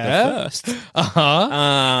 the first,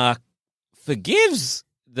 forgives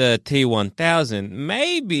the T-1000,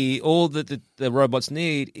 maybe all that the robots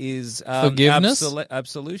need is Forgiveness?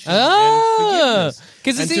 absolution, and forgiveness,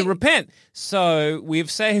 and to repent. So we've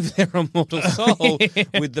saved their immortal soul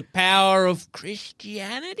with the power of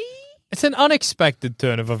Christianity. It's an unexpected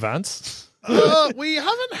turn of events. We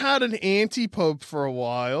haven't had an anti-pope for a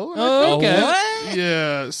while. Oh, okay. What?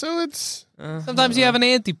 Yeah, so it's Sometimes you have an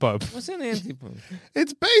anti-pope. What's an anti-pope?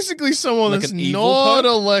 it's basically someone Like that's an evil not pope?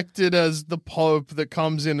 elected as the pope that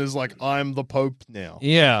comes in as like, I'm the pope now.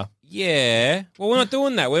 Yeah. Yeah. Well, we're not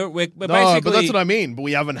doing that. We're basically. No, but that's what I mean. But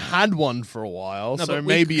we haven't had one for a while, No, so but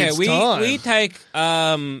maybe it's we time. we take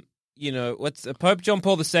what's Pope John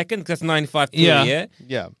Paul II? 'Cause that's 95 too, Yeah. yeah.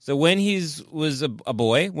 yeah. So when he was a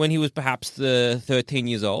boy, when he was perhaps 13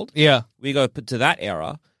 years old, Yeah. we go to that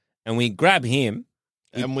era and we grab him,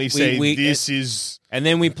 And we say, this is... and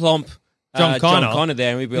then we plump John Connor. there,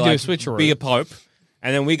 and we'd be We do a like, switcheroo. be a pope,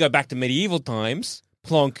 and then we go back to medieval times,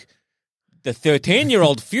 plonk the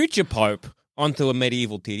 13-year-old future pope onto a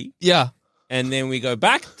medieval titty, Yeah. and then we go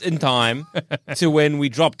back in time to when we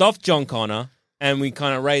dropped off John Connor, and we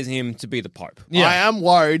kind of raise him to be the pope. Yeah. I am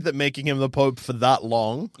worried that making him the pope for that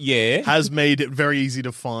long Yeah. has made it very easy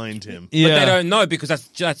to find him. But they don't know because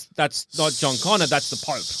that's not John Connor, that's the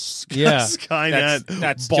pope. Yeah. Skynet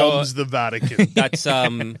That's bombs the Vatican. That's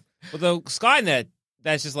well, the Skynet.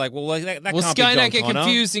 That's just like, well, that Will can't be John Skynet get Connor.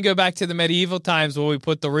 confused and go back to the medieval times where we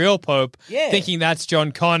put the real Pope, Yeah. thinking that's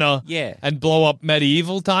John Connor, Yeah. and blow up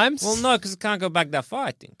medieval times? Well, no, because it can't go back that far.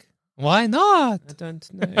 I think. Why not? I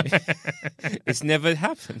don't know. It's never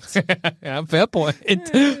happened. Yeah, fair point.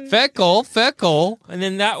 Fair call. Fair call. And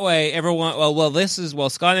then that way, everyone.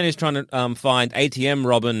 Skynet is trying to find ATM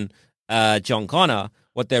robbing John Connor.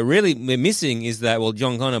 What we're missing is that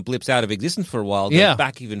John Connor blips out of existence for a while, goes Yeah.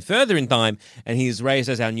 back even further in time, and he's raised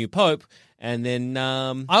as our new pope. And then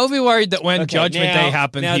I would be worried that when Judgment Day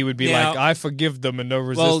happened, now- he would be now- like, I forgive them, and no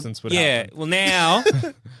resistance would happen. Well, now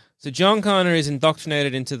So John Connor is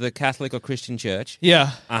indoctrinated into the Catholic or Christian church.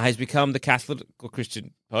 Yeah. He's become the Catholic or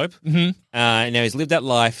Christian Pope. Mm-hmm. And now he's lived that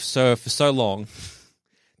life for so long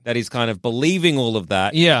that he's kind of believing all of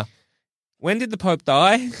that. Yeah. When did the Pope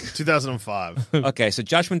die? 2005. Okay, so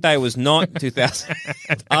Judgment Day was not 2000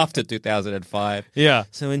 after 2005. Yeah.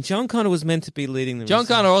 So when John Connor was meant to be leading the John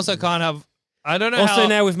Connor also can't have. I don't know. Also how,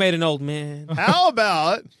 now we've made an old man. How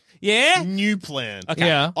about Yeah? new plan? Okay.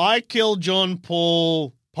 Yeah. I killed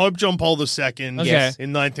Pope John Paul II Okay.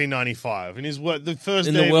 in 1995. In the first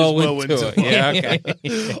In day the of whirlwind his tour. tour. Yeah, okay.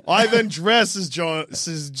 I then dress as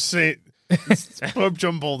Pope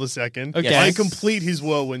John Paul II. Okay. I complete his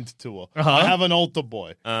whirlwind tour. I have an altar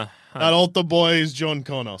boy. That altar boy is John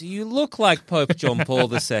Connor. Do you look like Pope John Paul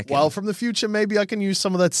II? Well, from the future, maybe I can use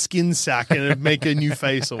some of that skin sack and make a new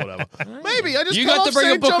face or whatever. Maybe I just You cut got to off bring a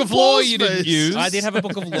Saint book John of law Paul's you didn't face. use. I did have a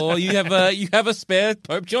book of law. You have a spare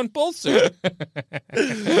Pope John Paul suit.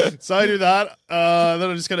 So I do that. Then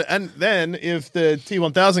I just gotta, and then if the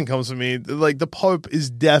T1000 comes for me, like the Pope is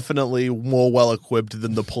definitely more well equipped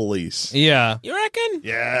than the police. Yeah. You reckon?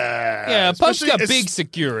 Yeah, Yeah. Pope's got Especially- big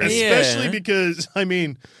security. especially Yeah. because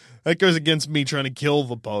that goes against me trying to kill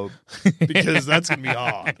the Pope because that's gonna be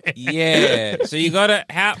hard. Yeah. So you gotta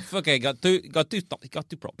got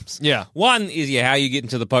two problems. Yeah. One is how you get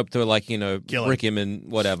into the Pope to Kill him. brick him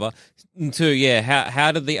and whatever. And two,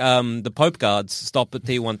 how did the Pope guards stop the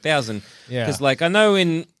T1000? Yeah. Because I know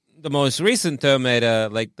in the most recent Terminator,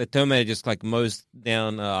 the Terminator just mows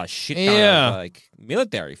down a shit ton Yeah. of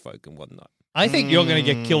military folk and whatnot. I think you're going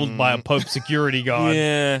to get killed by a Pope security guard.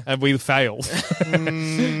 Yeah. And we failed.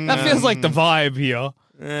 That feels like the vibe here.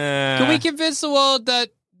 Can we convince the world that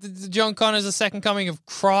John Connor is the second coming of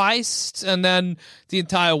Christ and then the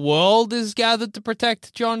entire world is gathered to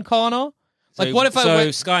protect John Connor? Like, what if I went...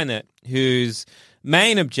 Skynet, whose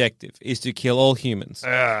main objective is to kill all humans,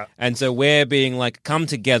 and so we're being come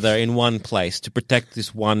together in one place to protect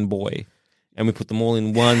this one boy, and we put them all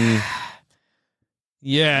in one.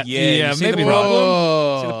 Yeah, you see maybe the problem?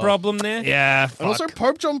 Whoa. See the problem there? Yeah, And also,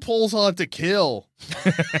 Pope John Paul's hard to kill.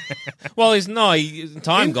 Well,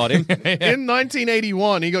 time got him. In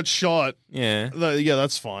 1981, he got shot. Yeah. Yeah,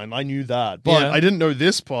 that's fine. I knew that. But Yeah. I didn't know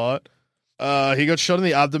this part. He got shot in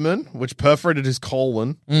the abdomen, which perforated his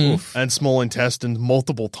colon and small intestine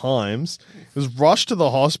multiple times. He was rushed to the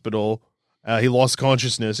hospital. He lost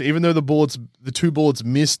consciousness. Even though the two bullets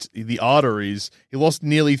missed the arteries, he lost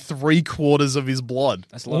nearly 3/4 of his blood.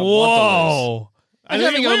 That's a lot of blood to lose. Whoa. And And then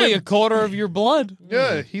having he only lived. a quarter of your blood.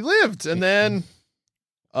 Yeah, he lived. And then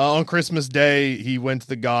on Christmas Day, he went to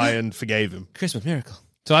the guy and forgave him. Christmas miracle.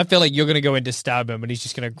 So I feel like you're going to go in to stab him and he's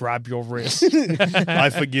just going to grab your wrist.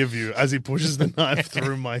 I forgive you as he pushes the knife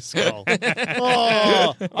through my skull.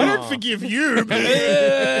 Oh, I don't forgive you.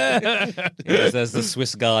 Yes, as the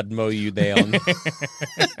Swiss guard mow you down.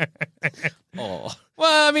 Oh.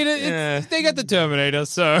 Well, I mean, Yeah. they got the Terminator,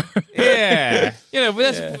 so... Yeah.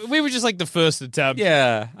 We were just like the first attempt.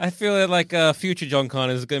 Yeah. I feel like future John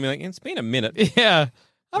Connor is going to be it's been a minute. Yeah.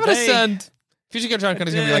 I'm going to They- send... Future John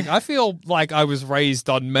Connor's going to be like, I feel like I was raised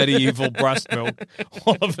on medieval breast milk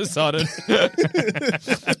all of a sudden.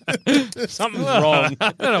 Something's wrong.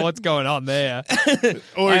 I don't know what's going on there.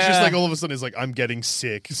 Or it's just all of a sudden it's I'm getting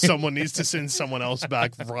sick. Someone needs to send someone else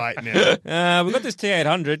back right now. We got this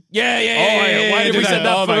T800. yeah, why did we send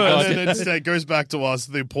that Oh my first? God. And then it goes back to us.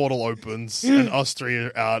 The portal opens and us three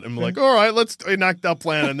are out. And we're like, all right, let's enact our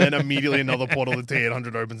plan. And then immediately another portal, the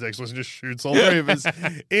T800 opens next to us and just shoots all three of us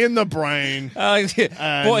in the brain.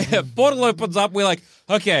 Portal opens up. We're like,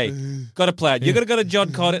 okay, got a plan. You're going to go to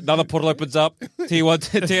John Connor. Another portal opens up.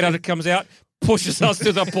 T800 comes out, pushes us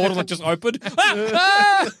to the portal that just opened.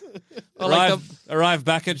 Arrive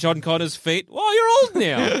back at John Connor's feet. Oh, you're old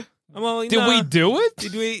now. Well, Did we do it?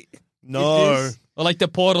 Did we? No. Or like the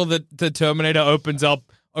portal that the Terminator opens up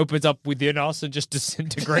within us and just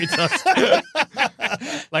disintegrates us.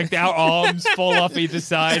 Like our arms fall off either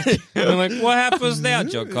side. And we're like, what happens now?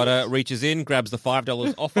 John Connor reaches in, grabs the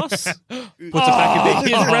 $5 off us, puts it back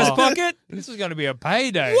in his breast pocket. This is going to be a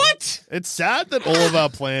payday. What? It's sad that all of our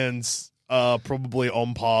plans are probably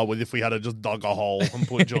on par with if we had just dug a hole and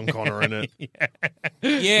put John Connor in it.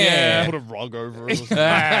 Yeah. Put a rug over it or something.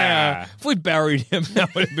 If we buried him,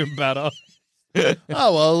 that would have been better. Oh,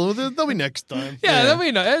 well, that'll be next time. Yeah, then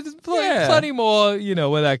we know. There's plenty more,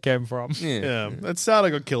 where that came from. Yeah, it's sad I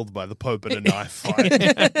got killed by the Pope in a knife fight.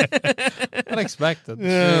 Unexpected.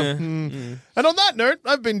 Yeah. And on that note,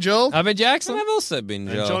 I've been Joel. I'm in Jackson. I've also been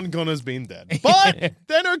And Joel. John Connor's been dead. But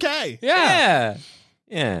then okay. Yeah.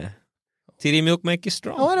 Yeah. Titty milk make you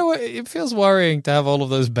strong. I wonder what, it feels worrying to have all of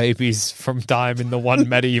those babies from time in the one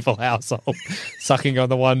medieval household sucking on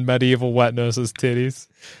the one medieval wet nurse's titties.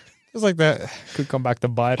 Feels like that could come back to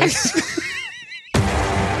bite us.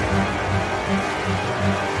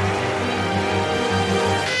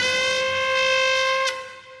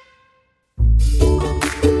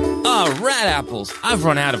 Rat apples. I've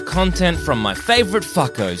run out of content from my favorite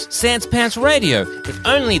fuckos, Sans Pants Radio. If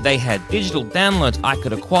only they had digital downloads I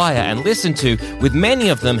could acquire and listen to, with many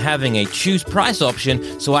of them having a choose price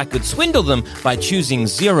option so I could swindle them by choosing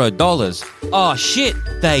 $0. Oh shit,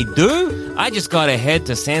 they do? I just gotta head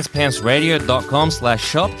to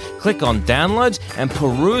sanspantsradio.com/shop, click on downloads, and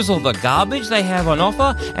peruse all the garbage they have on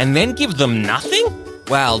offer, and then give them nothing?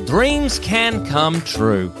 Well, dreams can come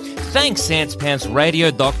true. Thanks,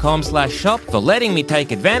 sanspantsradio.com/shop, for letting me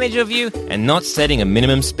take advantage of you and not setting a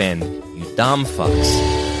minimum spend. You dumb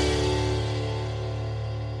fucks.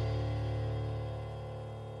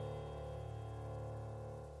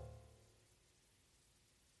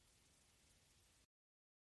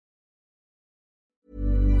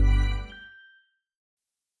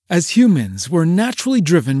 As humans, we're naturally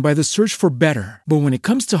driven by the search for better. But when it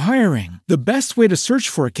comes to hiring, the best way to search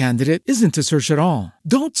for a candidate isn't to search at all.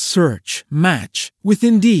 Don't search, match with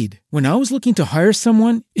Indeed. When I was looking to hire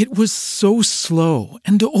someone, it was so slow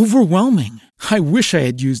and overwhelming. I wish I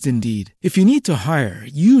had used Indeed. If you need to hire,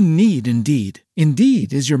 you need Indeed.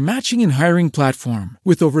 Indeed is your matching and hiring platform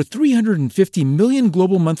with over 350 million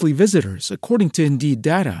global monthly visitors, according to Indeed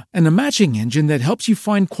data, and a matching engine that helps you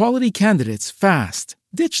find quality candidates fast.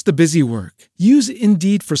 Ditch the busy work. Use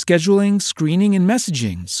Indeed for scheduling, screening, and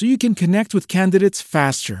messaging so you can connect with candidates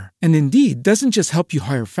faster. And Indeed doesn't just help you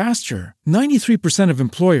hire faster. 93% of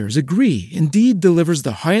employers agree Indeed delivers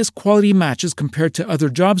the highest quality matches compared to other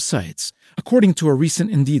job sites, according to a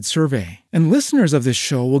recent Indeed survey. And listeners of this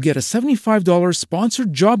show will get a $75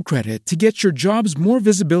 sponsored job credit to get your jobs more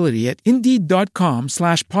visibility at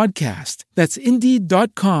Indeed.com/podcast. That's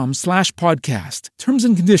Indeed.com/podcast. Terms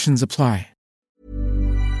and conditions apply.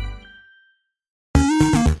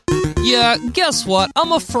 Yeah, guess what?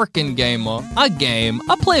 I'm a frickin' gamer. I game,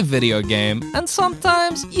 I play video game, and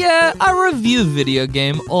sometimes, yeah, I review video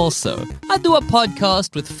game also. I do a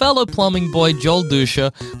podcast with fellow plumbing boy Joel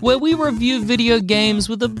Dusha, where we review video games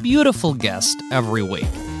with a beautiful guest every week.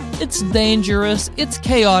 It's dangerous, it's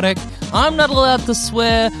chaotic, I'm not allowed to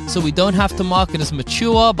swear, so we don't have to mark it as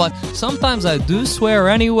mature, but sometimes I do swear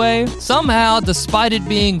anyway. Somehow, despite it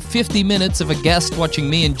being 50 minutes of a guest watching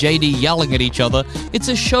me and JD yelling at each other, it's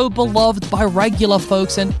a show beloved by regular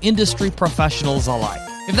folks and industry professionals alike.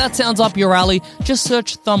 If that sounds up your alley, just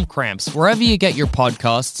search Thumb Cramps wherever you get your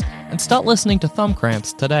podcasts and start listening to Thumb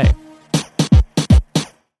Cramps today.